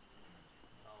him?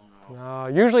 No.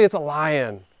 Usually it's a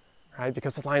lion, right?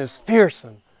 Because the lion is fierce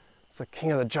and it's the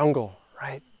king of the jungle,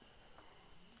 right?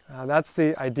 That's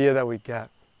the idea that we get.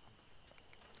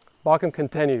 Bauckham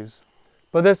continues,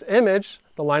 but this image,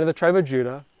 the Lion of the tribe of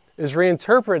Judah, is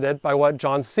reinterpreted by what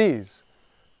John sees,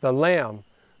 the Lamb,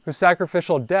 whose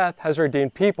sacrificial death has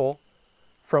redeemed people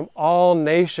from all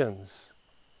nations.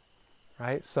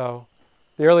 Right? So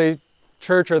the early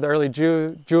church or the early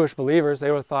Jewish believers,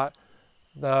 they would have thought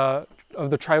of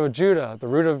the tribe of Judah, the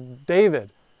root of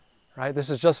David. Right? This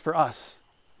is just for us.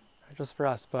 Right? Just for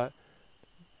us. But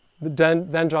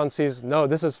then John sees, no,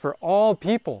 this is for all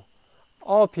people.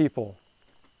 All people.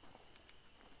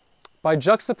 By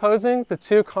juxtaposing the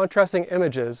two contrasting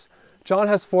images, John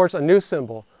has forged a new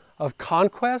symbol of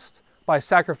conquest by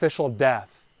sacrificial death.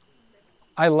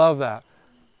 I love that.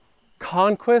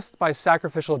 Conquest by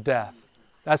sacrificial death.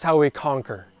 That's how we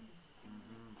conquer.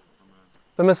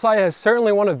 The Messiah has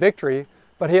certainly won a victory,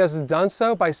 but he has done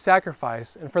so by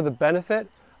sacrifice and for the benefit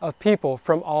of people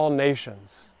from all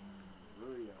nations.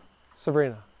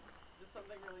 Sabrina. Just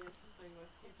something really interesting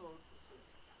with people's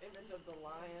image of the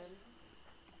lion.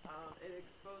 It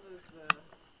exposes the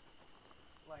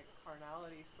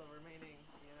carnality still remaining,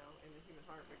 in the human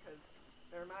heart, because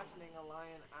they're imagining a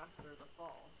lion after the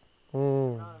fall.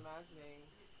 They're not imagining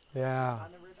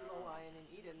an original lion in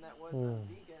Eden that was a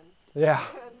vegan. Yeah.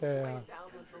 And laid down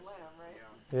with the lamb, right?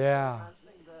 Yeah.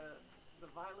 They're imagining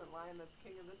the violent lion that's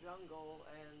king of the jungle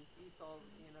and eats all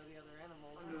the other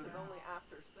animals. This is only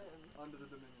after sin. Under the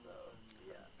dominion of sin.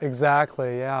 Yeah.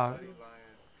 Exactly, yeah.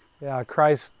 Yeah,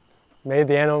 Christ made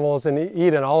the animals in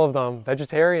Eden, all of them,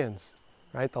 vegetarians.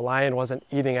 Right? The lion wasn't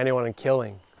eating anyone and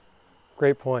killing.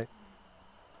 Great point.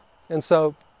 And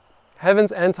so,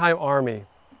 heaven's end time army.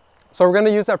 So we're going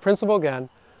to use that principle again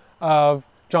of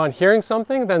John hearing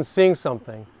something, then seeing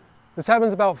something. This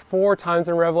happens about 4 times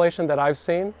in Revelation that I've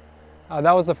seen.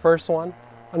 That was the first one.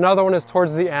 Another one is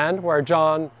towards the end where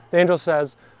John, the angel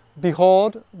says,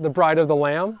 behold the bride of the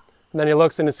Lamb. And then he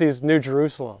looks and he sees New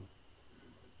Jerusalem.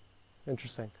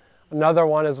 Interesting. Another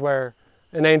one is where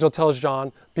an angel tells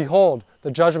John, behold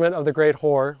the judgment of the great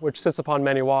whore which sits upon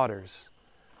many waters.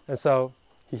 And so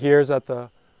he hears that the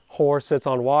whore sits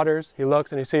on waters. He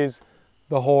looks and he sees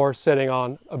the whore sitting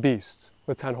on a beast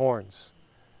with 10 horns.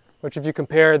 Which if you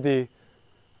compare the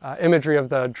imagery of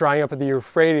the drying up of the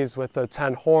Euphrates with the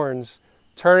 10 horns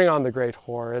turning on the great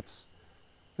whore, it's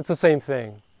the same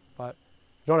thing. But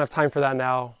you don't have time for that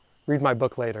now. Read my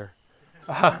book later.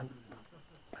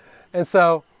 And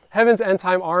so, heaven's end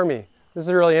time army. This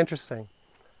is really interesting.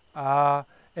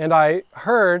 And I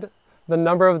heard the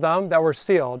number of them that were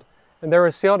sealed, and there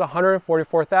were sealed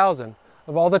 144,000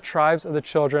 of all the tribes of the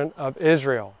children of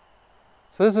Israel.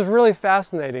 So this is really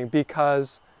fascinating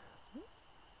because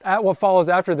what follows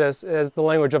after this is the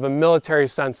language of a military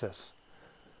census,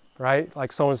 right?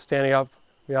 Like someone's standing up.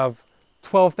 We have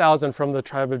 12,000 from the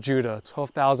tribe of Judah,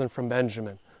 12,000 from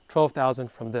Benjamin, 12,000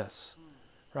 from this,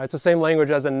 right? It's the same language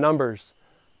as in Numbers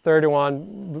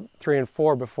 31, 3 and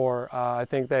 4 before I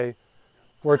think they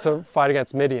were to fight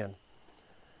against Midian.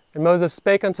 And Moses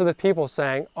spake unto the people,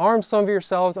 saying, arm some of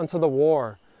yourselves unto the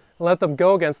war, and let them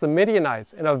go against the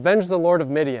Midianites, and avenge the Lord of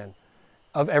Midian.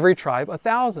 Of every tribe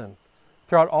 1,000.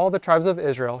 Throughout all the tribes of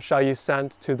Israel shall ye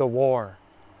send to the war.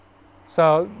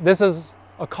 So this is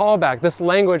a callback. This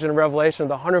language in Revelation,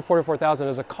 the 144,000,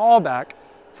 is a callback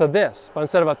to this. But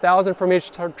instead of 1,000 from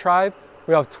each tribe,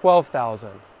 we have 12,000.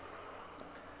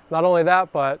 Not only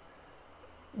that, but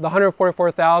the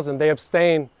 144,000, they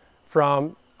abstain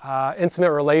from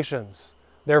intimate relations.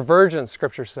 They're virgins,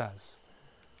 Scripture says,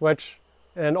 which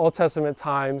in Old Testament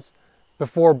times,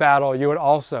 before battle, you would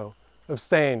also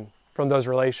abstain from those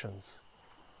relations.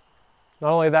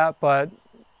 Not only that, but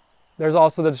there's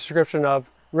also the description of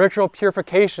ritual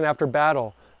purification after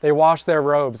battle. They washed their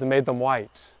robes and made them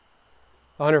white.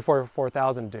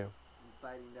 144,000 do.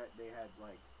 Inciting that they had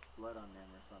blood on them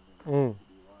or something.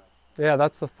 Yeah,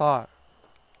 that's the thought.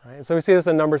 Right? So we see this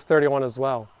in Numbers 31 as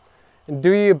well. And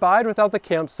do ye abide without the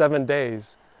camp 7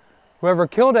 days? Whoever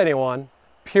killed anyone,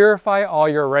 purify all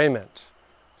your raiment.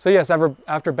 So yes,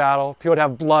 after battle, people would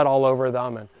have blood all over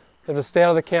them, and they have to stay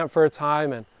out of the camp for a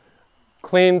time and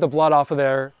clean the blood off of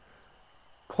their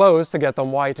clothes to get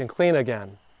them white and clean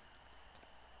again.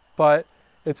 But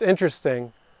it's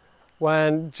interesting,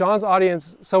 when John's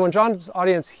audience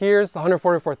hears the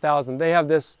 144,000, they have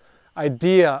this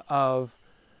idea of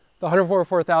the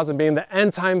 144,000 being the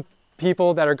end time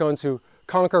people that are going to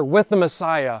conquer with the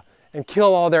Messiah and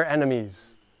kill all their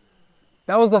enemies.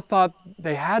 That was the thought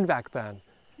they had back then.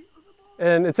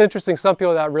 And it's interesting, some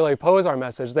people that really oppose our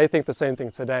message, they think the same thing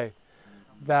today.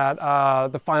 That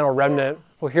the final remnant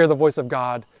will hear the voice of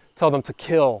God tell them to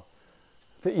kill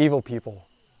the evil people.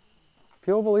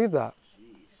 People believe that.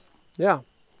 Yeah.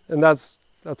 And that's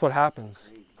That's what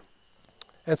happens.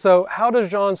 And so how does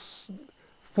John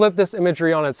flip this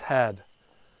imagery on its head?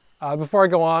 Before I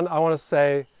go on, I want to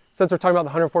say, since we're talking about the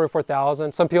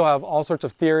 144,000, some people have all sorts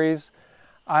of theories.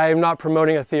 I'm not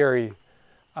promoting a theory.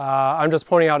 I'm just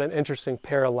pointing out an interesting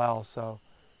parallel, so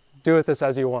do with this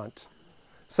as you want.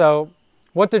 So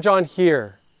what did John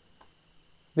hear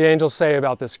the angels say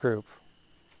about this group?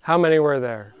 How many were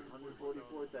there?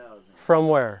 144,000. From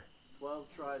where? 12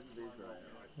 tribes of Israel.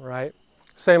 Right?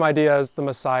 Same idea as the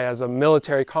Messiah, as a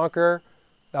military conqueror.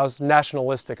 That was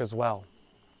nationalistic as well.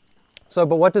 So,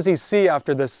 but what does he see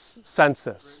after this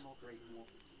census?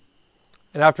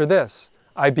 And after this,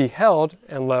 I beheld,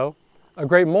 and lo, a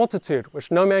great multitude,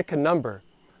 which no man can number,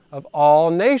 of all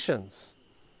nations.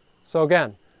 So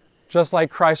again, just like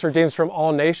Christ redeems from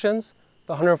all nations,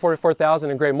 the 144,000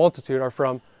 and great multitude are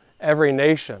from every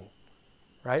nation,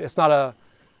 right? It's not a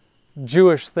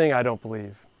Jewish thing, I don't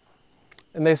believe.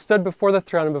 And they stood before the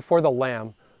throne and before the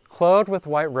Lamb, clothed with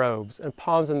white robes and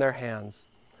palms in their hands.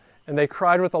 And they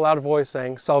cried with a loud voice,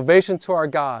 saying, Salvation to our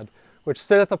God, which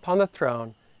sitteth upon the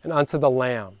throne, and unto the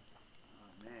Lamb.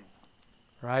 Amen.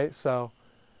 Right? So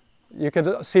you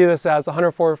could see this as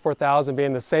 144,000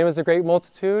 being the same as the great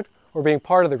multitude or being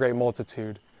part of the great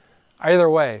multitude. Either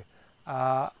way,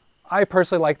 I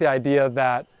personally like the idea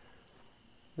that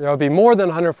there will be more than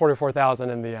 144,000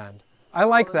 in the end. I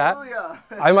like that.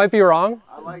 I might be wrong.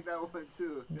 I like that one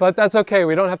too. But that's okay.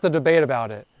 We don't have to debate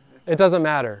about it. It doesn't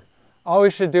matter. All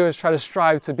we should do is try to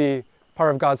strive to be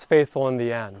part of God's faithful in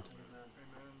the end.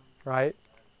 Right?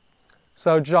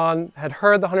 So John had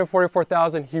heard the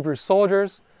 144,000 Hebrew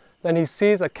soldiers. Then he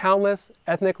sees a countless,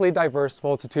 ethnically diverse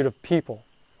multitude of people.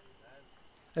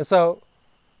 And so,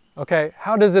 okay,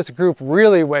 how does this group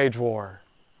really wage war?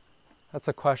 That's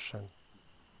a question.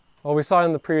 Well, we saw it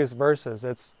in the previous verses.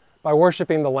 It's by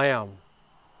worshiping the Lamb.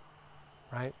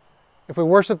 Right? If we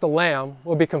worship the Lamb,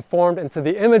 we'll be conformed into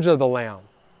the image of the Lamb.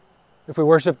 If we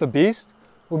worship the beast,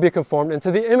 we'll be conformed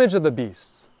into the image of the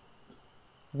beast.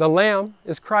 The Lamb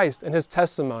is Christ and his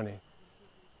testimony,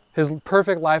 his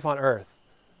perfect life on earth,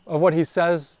 of what he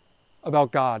says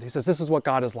about God. He says, this is what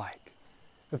God is like.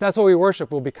 If that's what we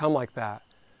worship, we'll become like that.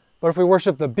 But if we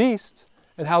worship the beast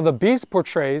and how the beast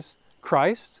portrays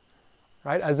Christ,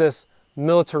 right, as this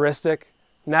militaristic,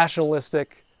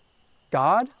 nationalistic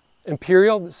God,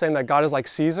 imperial, saying that God is like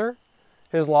Caesar,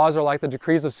 his laws are like the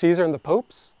decrees of Caesar and the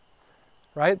popes,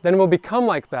 right? Then we'll become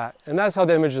like that. And that's how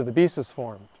the image of the beast is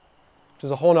formed, which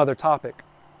is a whole other topic,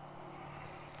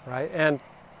 right? And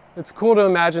it's cool to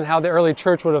imagine how the early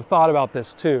church would have thought about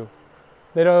this too.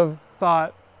 They'd have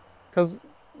thought, because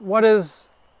what is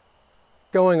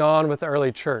going on with the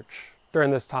early church during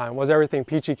this time? Was everything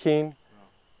peachy keen?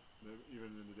 No. Even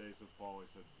in the days of fall, he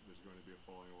said there's going to be a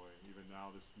falling away. Even now,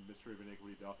 this mystery of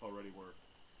iniquity doth already work.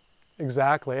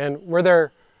 Exactly. And were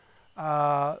there,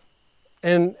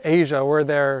 in Asia, were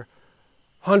there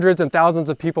hundreds and thousands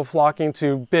of people flocking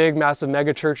to big, massive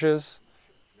mega churches?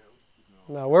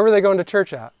 No. Where were they going to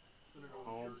church at?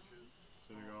 Homes,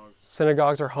 synagogues.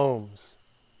 Synagogues or homes,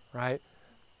 right?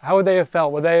 How would they have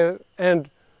felt? Would they, and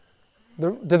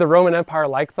did the Roman Empire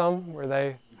like them? Were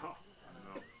they?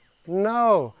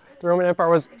 No. The Roman Empire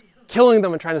was killing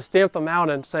them and trying to stamp them out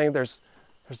and saying there's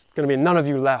going to be none of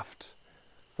you left.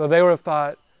 So they would have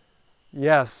thought,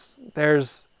 yes,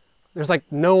 there's like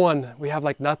no one, we have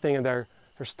like nothing, and they're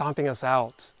stomping us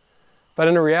out. But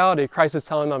in reality, Christ is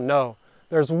telling them, no,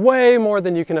 there's way more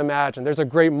than you can imagine. There's a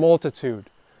great multitude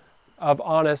of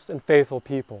honest and faithful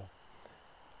people,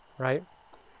 right?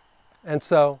 And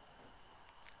so,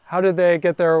 how did they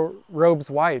get their robes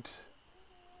white?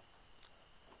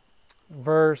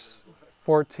 Verse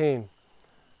 14,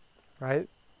 right?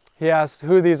 He asks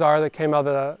who these are that came out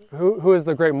of the, who is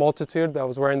the great multitude that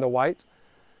was wearing the white?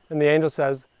 And the angel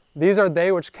says, these are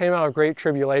they which came out of great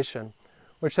tribulation,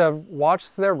 which have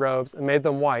washed their robes and made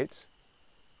them white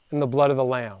in the blood of the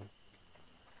Lamb.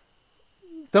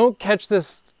 Don't catch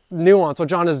this nuance, what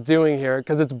John is doing here,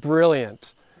 because it's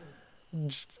brilliant.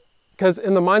 Because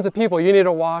in the minds of people, you need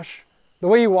to wash, the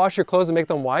way you wash your clothes and make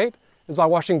them white is by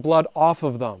washing blood off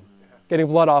of them, getting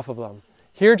blood off of them.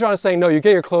 Here John is saying, no, you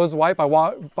get your clothes white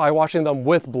by washing them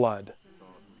with blood.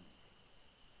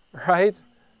 Right?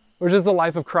 Which is the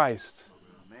life of Christ.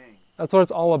 That's what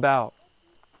it's all about.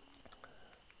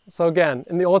 So again,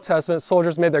 in the Old Testament,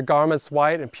 soldiers made their garments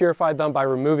white and purified them by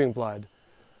removing blood.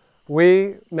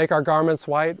 We make our garments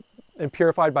white and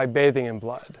purified by bathing in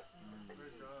blood.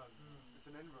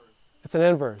 It's an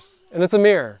inverse. And it's a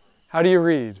mirror. How do you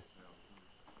read?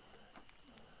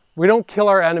 We don't kill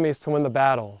our enemies to win the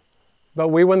battle, but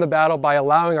we win the battle by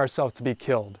allowing ourselves to be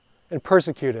killed and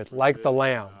persecuted like the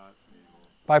Lamb,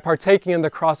 by partaking in the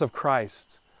cross of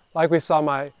Christ. Like we saw in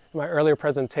my earlier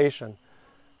presentation.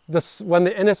 When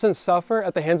the innocent suffer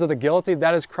at the hands of the guilty,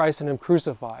 that is Christ and Him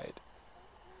crucified.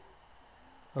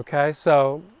 Okay,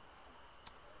 so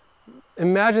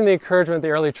imagine the encouragement the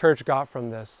early church got from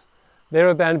this. They would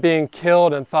have been being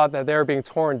killed and thought that they were being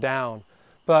torn down.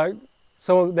 But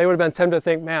so they would have been tempted to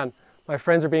think, man, my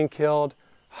friends are being killed.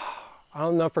 I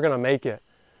don't know if we're going to make it.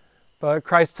 But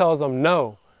Christ tells them,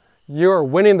 no, you're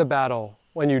winning the battle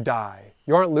when you die.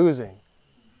 You aren't losing.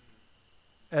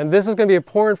 And this is going to be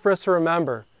important for us to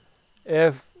remember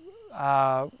if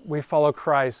we follow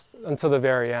Christ until the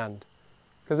very end.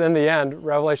 Because in the end,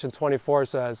 Revelation 24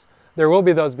 says, there will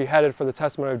be those beheaded for the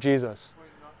testimony of Jesus.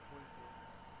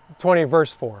 20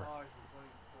 verse 4.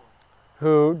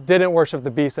 Who didn't worship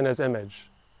the beast in his image.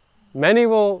 Many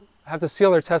will have to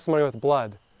seal their testimony with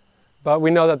blood. But we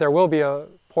know that there will be a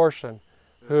portion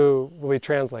who will be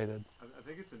translated. I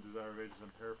think it's in Desire of Ages,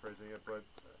 I'm paraphrasing it, but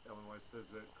Ellen White says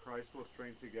that Christ will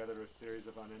string together a series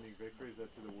of unending victories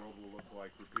that to the world will look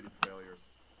like repeated failures.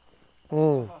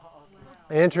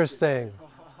 Interesting.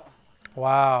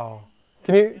 Wow.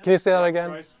 Can you say that again?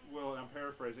 Christ will, I'm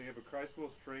paraphrasing it, but Christ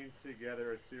will string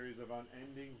together a series of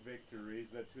unending victories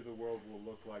that to the world will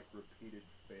look like repeated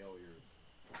failures.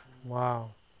 Wow.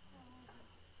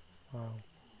 Wow.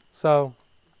 So,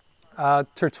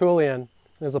 Tertullian,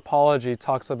 in his Apology,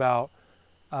 talks about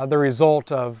the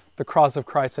result of the cross of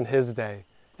Christ in his day,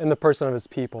 in the person of his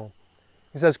people.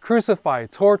 He says, crucify,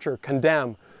 torture,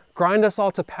 condemn, grind us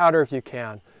all to powder if you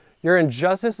can. Your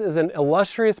injustice is an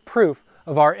illustrious proof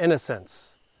of our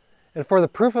innocence. And for the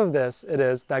proof of this, it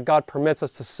is that God permits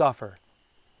us to suffer.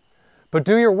 But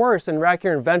do your worst and rack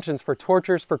your inventions for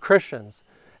tortures for Christians.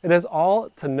 It is all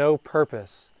to no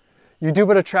purpose. You do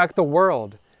but attract the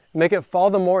world, make it fall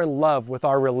the more in love with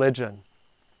our religion.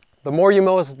 The more you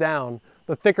mow us down,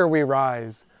 the thicker we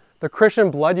rise. The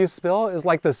Christian blood you spill is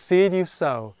like the seed you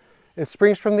sow. It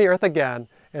springs from the earth again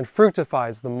and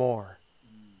fructifies the more.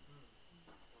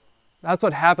 That's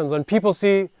what happens when people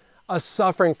see us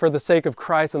suffering for the sake of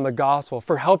Christ and the gospel,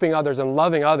 for helping others and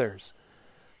loving others.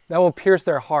 That will pierce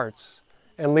their hearts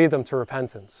and lead them to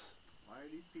repentance. Why are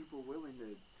these people willing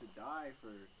to die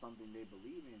for something they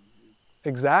believe in?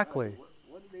 Exactly.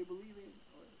 What do they believe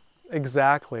in?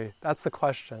 Exactly. That's the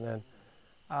question.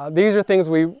 And these are things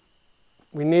we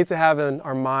need to have in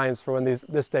our minds for when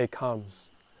this day comes.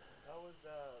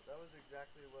 That was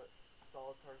exactly what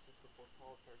Saul of Tarsus before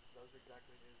Paul of Tarsus. That was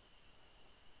exactly his.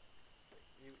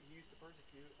 He used to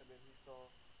persecute, and then he saw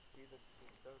Stephen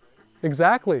being stoned, right?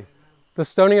 Exactly. The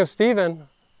stoning of Stephen,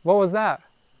 what was that?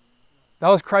 That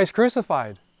was Christ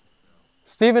crucified.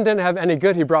 Stephen didn't have any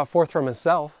good he brought forth from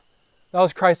himself. That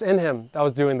was Christ in him that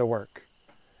was doing the work.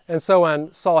 And so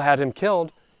when Saul had him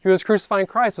killed, he was crucifying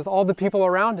Christ with all the people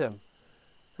around him.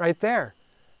 Right there.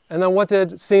 And then what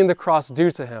did seeing the cross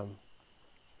do to him?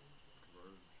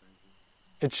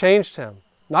 It changed him.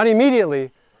 Not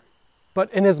immediately,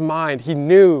 but in his mind, he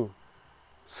knew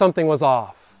something was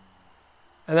off.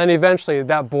 And then eventually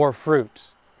that bore fruit.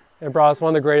 It brought us one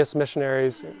of the greatest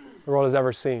missionaries the world has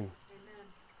ever seen.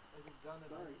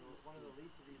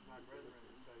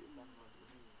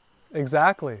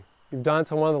 Exactly. You've done it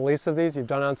to one of the least of these, you've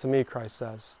done it unto me, Christ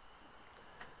says.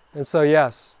 And so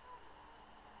yes,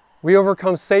 we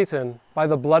overcome Satan by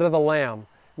the blood of the Lamb,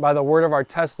 and by the word of our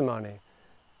testimony,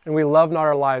 and we love not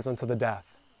our lives unto the death.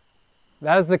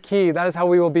 That is the key. That is how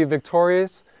we will be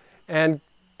victorious and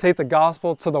take the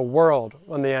gospel to the world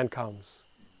when the end comes.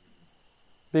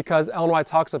 Because Ellen White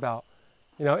talks about,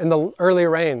 in the early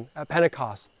rain at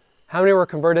Pentecost, how many were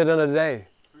converted in a day?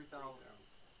 3,000.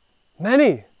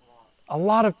 Many. A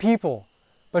lot of people.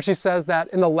 But she says that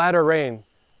in the latter rain, it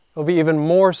will be even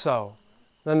more so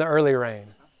than the early rain.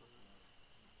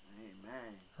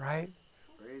 Amen. Right?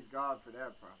 Praise God for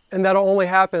that prophet. And that'll only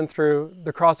happen through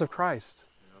the cross of Christ.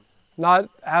 Not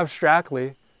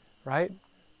abstractly, right?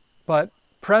 But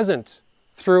present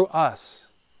through us.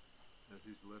 As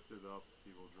he's lifted up,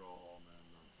 he will draw all men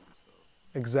unto himself.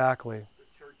 Exactly.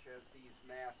 The church has these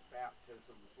mass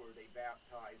baptisms where they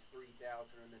baptize 3,000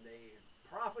 in a day, and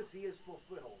prophecy is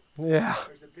fulfilled. Yeah.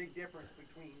 There's a big difference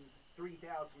between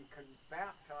 3,000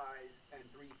 baptized and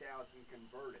 3,000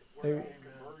 converted.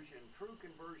 True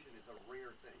conversion is a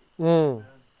rare thing.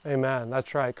 Amen.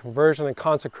 That's right. Conversion and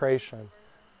consecration.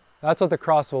 That's what the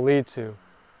cross will lead to.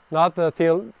 Not the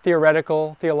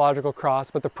theoretical, theological cross,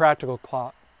 but the practical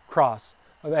cross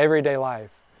of everyday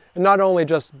life. And not only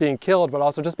just being killed, but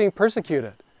also just being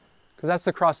persecuted. Because that's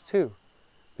the cross too.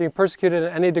 Being persecuted in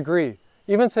any degree.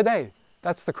 Even today,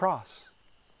 that's the cross.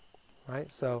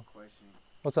 Right? So, question.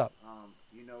 What's up?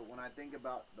 When I think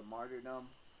about the martyrdom,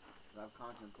 I've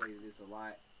contemplated this a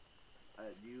lot.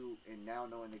 You, and now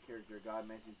knowing the character of God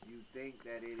message, you think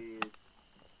that it is,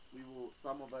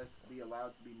 some of us be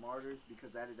allowed to be martyrs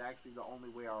because that is actually the only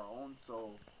way our own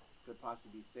soul could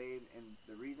possibly be saved. And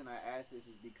the reason I ask this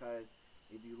is because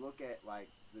if you look at like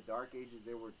the Dark Ages,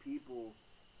 there were people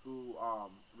who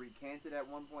recanted at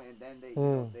one point, and then they, you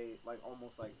know, they like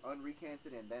almost like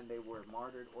unrecanted, and then they were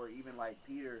martyred, or even like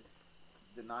Peter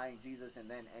denying Jesus and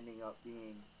then ending up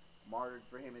being martyred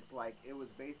for him. It's like, it was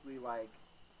basically like,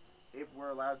 if we're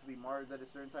allowed to be martyred at a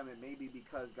certain time, it may be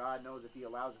because God knows if he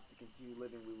allows us to continue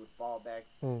living, we would fall back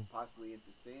possibly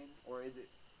into sin, or is it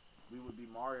we would be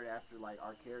martyred after like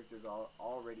our characters are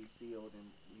already sealed and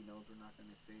he knows we're not going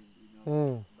to sin, you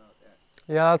know, about that?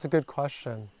 Yeah, that's a good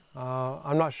question.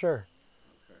 I'm not sure.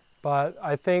 Okay. But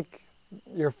I think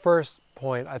your first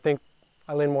point, I think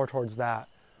I lean more towards that.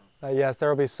 That yes, there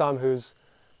will be some who's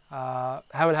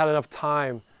haven't had enough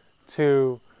time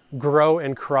to grow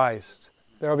in Christ.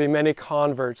 There will be many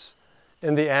converts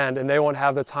in the end, and they won't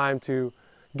have the time to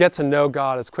get to know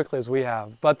God as quickly as we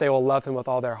have, but they will love him with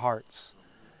all their hearts.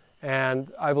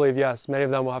 And I believe, yes, many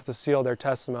of them will have to seal their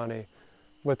testimony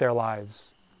with their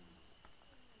lives.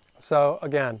 So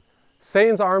again,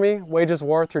 Satan's army wages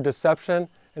war through deception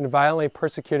and violently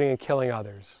persecuting and killing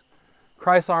others.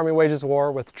 Christ's army wages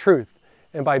war with truth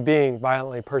and by being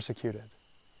violently persecuted.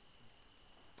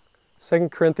 2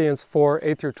 Corinthians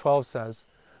 4:8-12 says,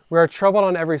 "We are troubled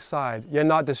on every side, yet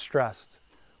not distressed.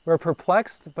 We are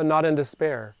perplexed, but not in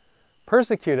despair.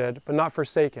 Persecuted, but not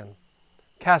forsaken.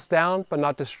 Cast down, but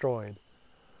not destroyed.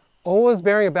 Always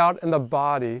bearing about in the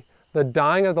body the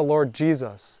dying of the Lord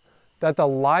Jesus, that the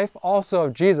life also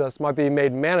of Jesus might be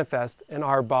made manifest in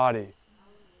our body."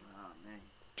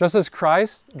 Just as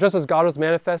God was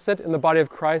manifested in the body of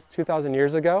Christ 2,000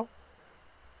 years ago,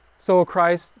 so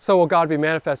will God be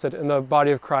manifested in the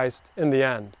body of Christ in the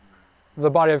end. The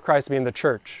body of Christ being the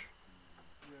church.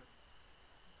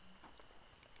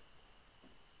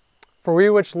 "For we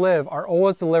which live are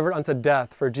always delivered unto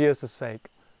death for Jesus' sake,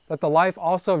 that the life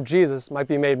also of Jesus might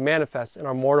be made manifest in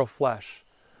our mortal flesh.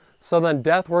 So then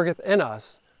death worketh in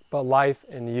us, but life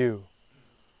in you."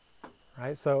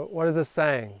 Right? So what is this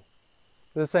saying?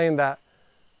 This is saying that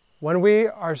when we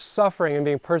are suffering and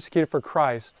being persecuted for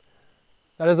Christ,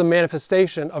 that is a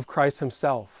manifestation of Christ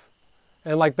himself.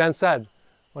 And like Ben said,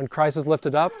 when Christ is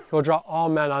lifted up, he will draw all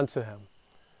men unto him.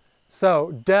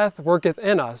 So death worketh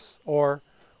in us, or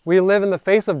we live in the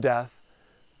face of death,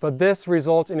 but this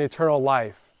results in eternal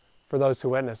life for those who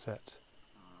witness it.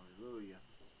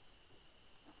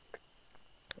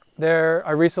 Hallelujah.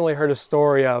 I recently heard a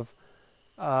story of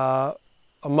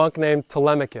a monk named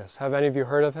Telemachus. Have any of you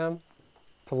heard of him?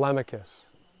 Telemachus.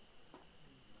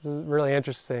 This is really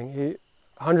interesting.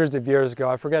 Hundreds of years ago,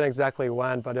 I forget exactly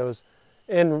when, but it was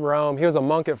in Rome. He was a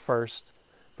monk at first,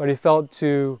 but he felt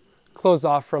too closed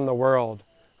off from the world.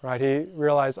 Right? He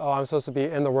realized, oh, I'm supposed to be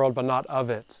in the world, but not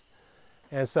of it.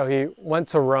 And so he went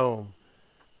to Rome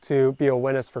to be a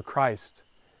witness for Christ.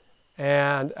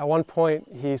 And at one point,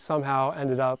 he somehow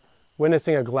ended up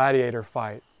witnessing a gladiator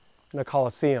fight in a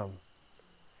Colosseum.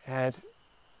 And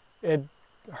it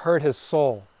hurt his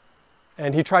soul.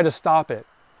 And he tried to stop it.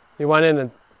 He went in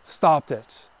and stopped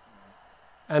it.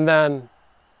 And then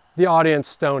the audience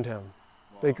stoned him.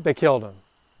 They killed him.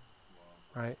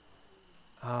 Right?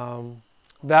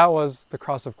 That was the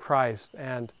cross of Christ.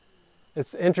 And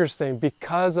it's interesting,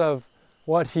 because of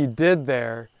what he did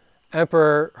there,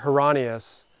 Emperor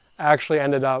Heronius actually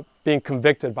ended up being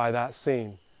convicted by that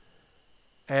scene.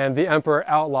 And the emperor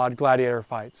outlawed gladiator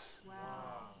fights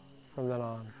from then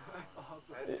on.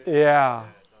 Yeah,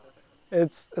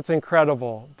 it's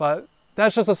incredible. But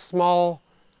that's just a small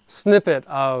snippet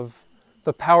of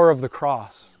the power of the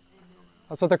cross.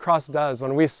 That's what the cross does.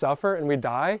 When we suffer and we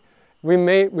die, we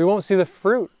won't see the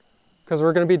fruit because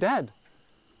we're going to be dead.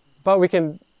 But we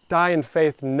can die in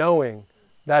faith knowing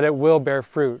that it will bear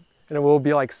fruit and it will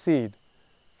be like seed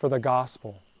for the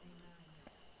gospel.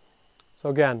 So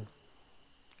again,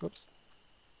 oops.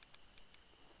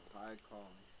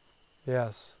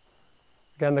 Yes.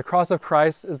 Again, the cross of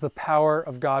Christ is the power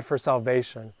of God for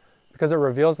salvation because it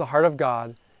reveals the heart of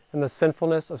God and the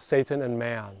sinfulness of Satan and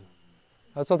man.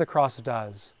 That's what the cross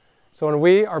does. So when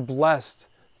we are blessed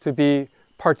to be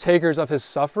partakers of his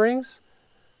sufferings,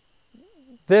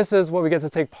 this is what we get to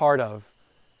take part of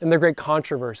in the great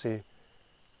controversy,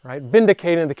 right?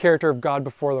 Vindicating the character of God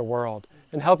before the world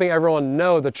and helping everyone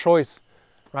know the choice,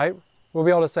 right? We'll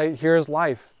be able to say, here's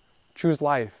life, choose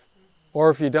life. Or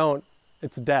if you don't,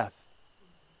 it's death,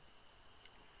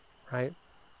 right?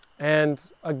 And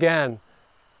again,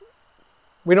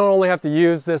 we don't only have to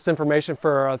use this information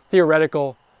for a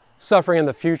theoretical suffering in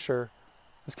the future.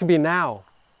 This can be now,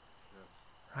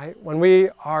 right? When we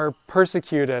are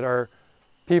persecuted or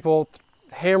people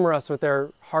hammer us with their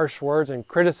harsh words and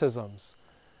criticisms,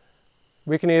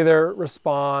 we can either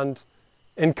respond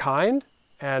in kind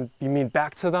and be mean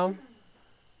back to them,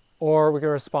 or we can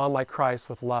respond like Christ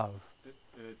with love.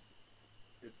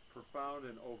 It's profound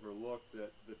and overlooked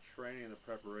that the training and the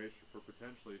preparation for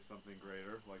potentially something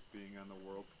greater, like being on the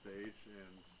world stage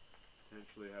and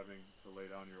potentially having to lay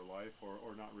down your life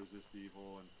or not resist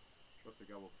evil and trust that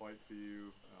God will fight for you.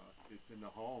 It's in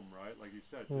the home, right? Like you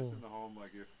said, just in the home,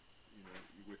 like if,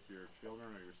 with your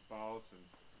children or your spouse and,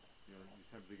 you're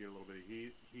tempted to get a little bit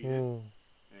heated.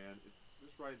 And it's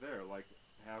just right there, like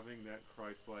having that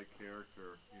Christ-like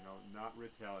character, not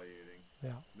retaliating,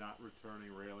 not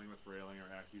returning railing with railing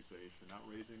or accusation, not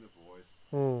raising the voice.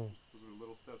 Those are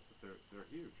little steps, but they're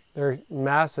huge. They're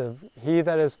massive. He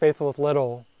that is faithful with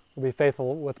little will be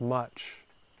faithful with much.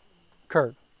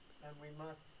 Kurt. And we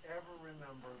must ever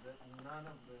remember that none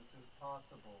of this is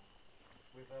possible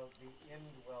without the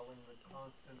indwelling, the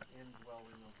constant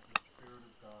indwelling of the Spirit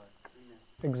of God.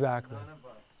 Exactly. None of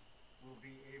us will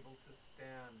be able to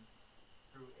stand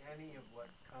through any of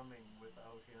what's coming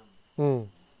without Him.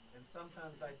 And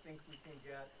sometimes I think we can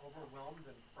get overwhelmed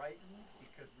and frightened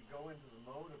because we go into the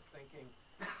mode of thinking,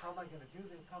 how am I going to do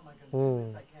this? How am I going to do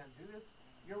this? I can't do this.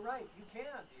 You're right, you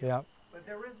can't. Yep. But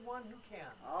there is one who can.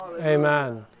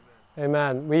 Amen.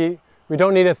 Amen. We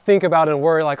don't need to think about it and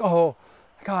worry like, oh,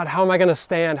 God, how am I going to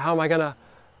stand? How am I going to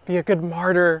be a good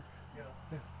martyr?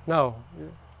 No.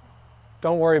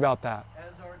 Don't worry about that.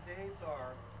 As our days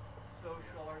are, so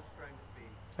shall our strength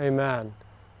be. Amen.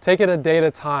 Take it a day at a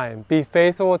time. Be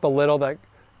faithful with the little that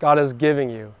God is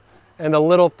giving you and the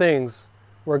little things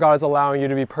where God is allowing you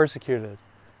to be persecuted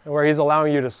and where He's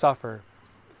allowing you to suffer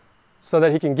so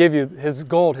that He can give you His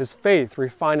gold, His faith,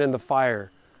 refined in the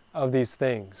fire of these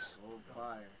things.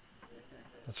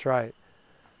 That's right.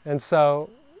 And so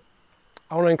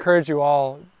I want to encourage you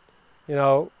all,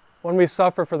 when we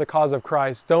suffer for the cause of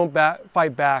Christ, don't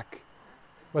fight back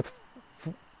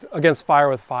against fire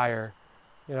with fire.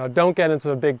 Don't get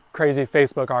into big crazy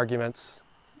Facebook arguments,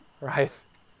 right?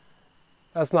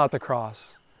 That's not the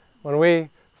cross. When we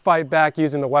fight back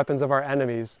using the weapons of our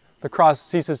enemies, the cross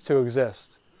ceases to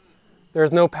exist.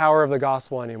 There's no power of the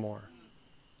gospel anymore.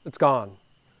 It's gone,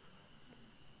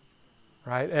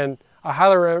 right? And I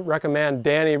highly recommend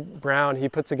Danny Brown. He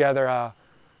put together a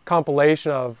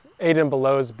compilation of Aidan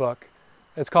Below's book.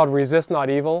 It's called Resist Not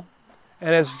Evil.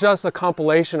 And it's just a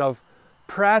compilation of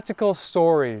practical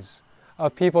stories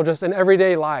of people just in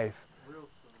everyday life.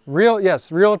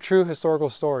 Real true historical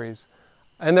stories.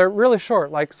 And they're really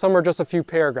short, like some are just a few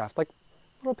paragraphs, like a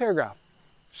little paragraph.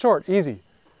 Short, easy.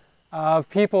 Of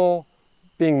people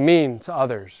being mean to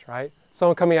others, right?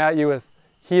 Someone coming at you with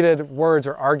heated words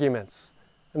or arguments,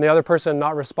 and the other person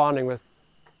not responding with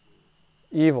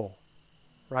evil,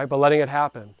 right? But letting it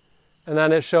happen. And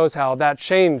then it shows how that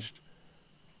changed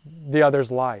the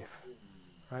other's life,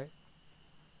 right?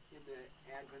 In the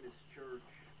Adventist church,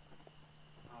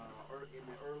 or in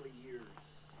the early years,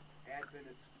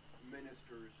 Adventist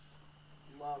ministers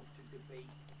loved to debate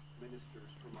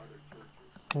ministers from other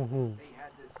churches. They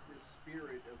had this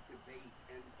spirit of debate,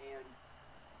 and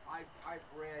I've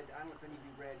read, I don't know if any of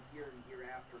you read Here and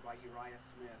Hereafter by Uriah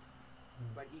Smith,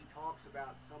 but he talks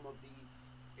about some of these.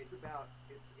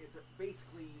 It's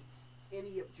basically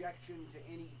any objection to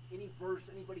any verse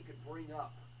anybody could bring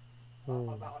up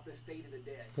about the state of the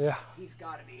dead. Yeah. He's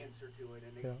got an answer to it,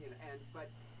 but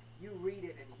you read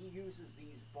it and he uses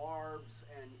these barbs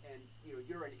and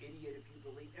you're an idiot if you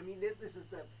believe. I mean, this is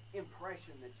the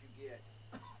impression that you get.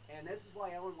 And this is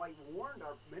why Ellen White warned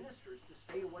our ministers to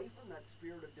stay away from that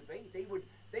spirit of debate. They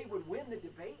would win the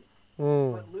debate,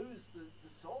 but lose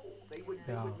the soul. They would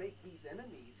make these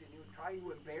enemies, and try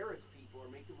to embarrass people or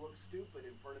make them look stupid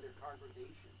in front of their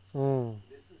congregations.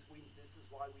 This is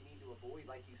why we need to avoid,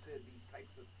 like you said, these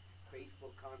types of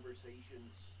Facebook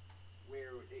conversations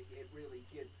where it really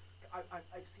gets.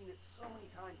 I've seen it so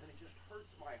many times, and it just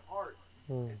hurts my heart.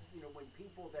 It's, when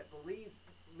people that believe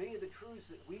many of the truths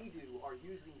that we do are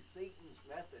using Satan's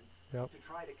methods to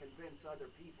try to convince other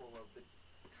people of the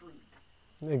truth.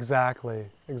 Exactly.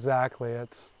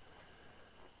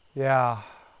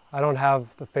 I don't have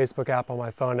the Facebook app on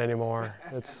my phone anymore.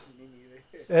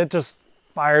 It just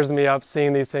fires me up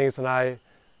seeing these things, and I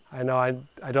know I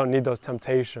don't need those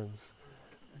temptations.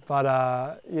 But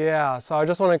so I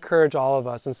just want to encourage all of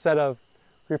us, instead of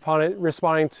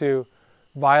responding to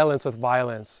violence with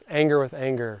violence, anger with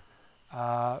anger,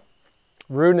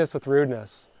 rudeness with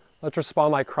rudeness, let's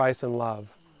respond like Christ in love.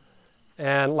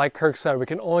 And like Kirk said, we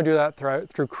can only do that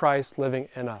through Christ living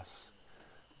in us,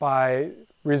 by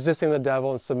resisting the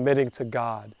devil and submitting to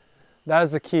God. That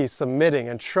is the key, submitting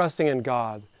and trusting in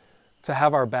God to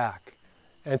have our back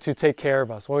and to take care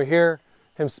of us. When we hear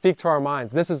him speak to our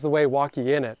minds, this is the way, walk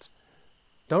ye in it.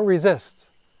 Don't resist,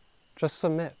 just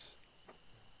submit.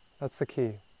 That's the key.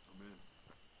 Amen.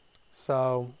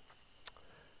 So,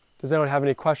 does anyone have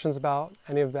any questions about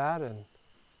any of that? And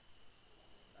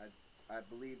I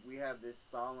believe we have this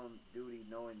solemn duty,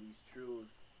 knowing these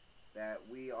truths, that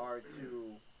we are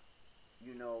to,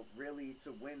 really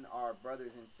to win our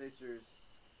brothers and sisters,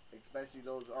 especially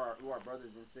those who are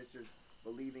brothers and sisters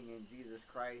believing in Jesus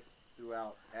Christ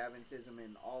throughout Adventism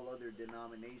and all other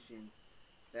denominations,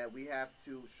 that we have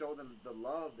to show them the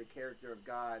love, the character of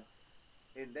God,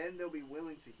 and then they'll be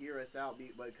willing to hear us out,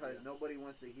 because nobody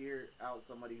wants to hear out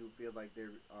somebody who feels like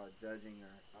they're judging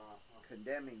or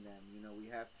condemning them. We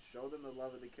have to show them the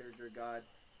love of the character of God,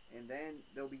 and then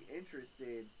they'll be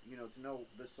interested, to know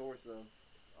the source of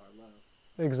our love.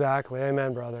 Exactly.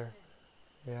 Amen, brother.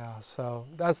 Yeah, so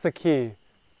that's the key.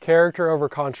 Character over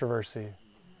controversy.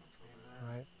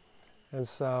 Right? And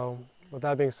so, with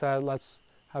that being said, let's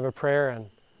have a prayer. And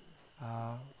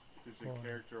it's a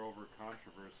character over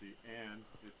controversy, and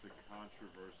it's a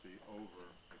controversy over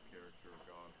the character of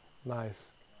God. Nice.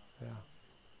 Yeah.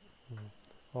 Mm-hmm.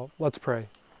 Well, let's pray.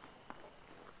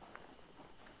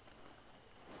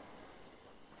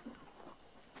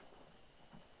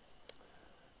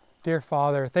 Dear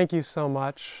Father, thank you so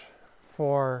much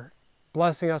for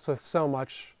blessing us with so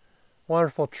much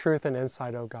wonderful truth and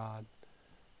insight, oh God.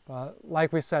 But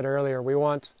like we said earlier, we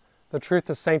want the truth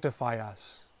to sanctify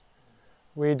us.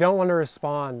 We don't want to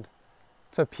respond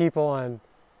to people in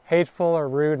hateful or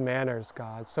rude manners,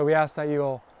 God. So we ask that you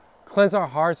will cleanse our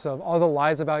hearts of all the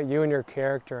lies about you and your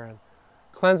character, and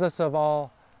cleanse us of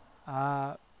all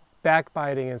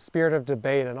backbiting and spirit of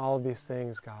debate and all of these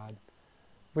things, God.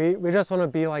 We just want to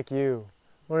be like you.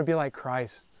 We want to be like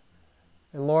Christ.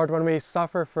 And Lord, when we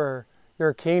suffer for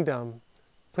your kingdom,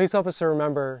 please help us to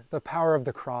remember the power of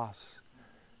the cross,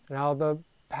 and how the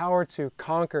power to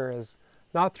conquer is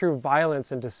not through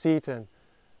violence and deceit and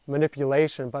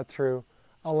manipulation, but through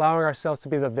allowing ourselves to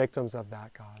be the victims of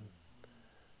that, God.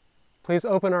 Please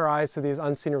open our eyes to these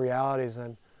unseen realities,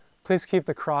 and please keep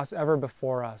the cross ever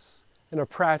before us in a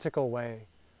practical way.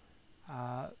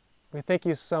 We thank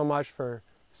you so much for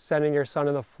sending your Son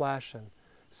in the flesh and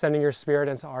sending your Spirit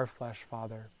into our flesh,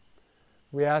 Father.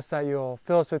 We ask that you'll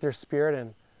fill us with your Spirit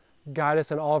and guide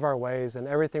us in all of our ways and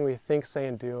everything we think, say,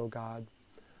 and do, O God.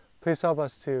 Please help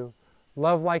us to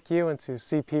love like you and to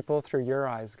see people through your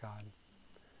eyes, God.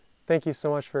 Thank you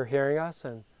so much for hearing us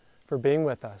and for being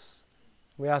with us.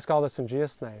 We ask all this in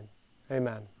Jesus' name.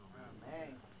 Amen.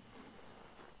 Amen.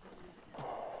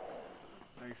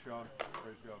 Thanks, Sean.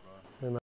 Praise God, brother. Amen.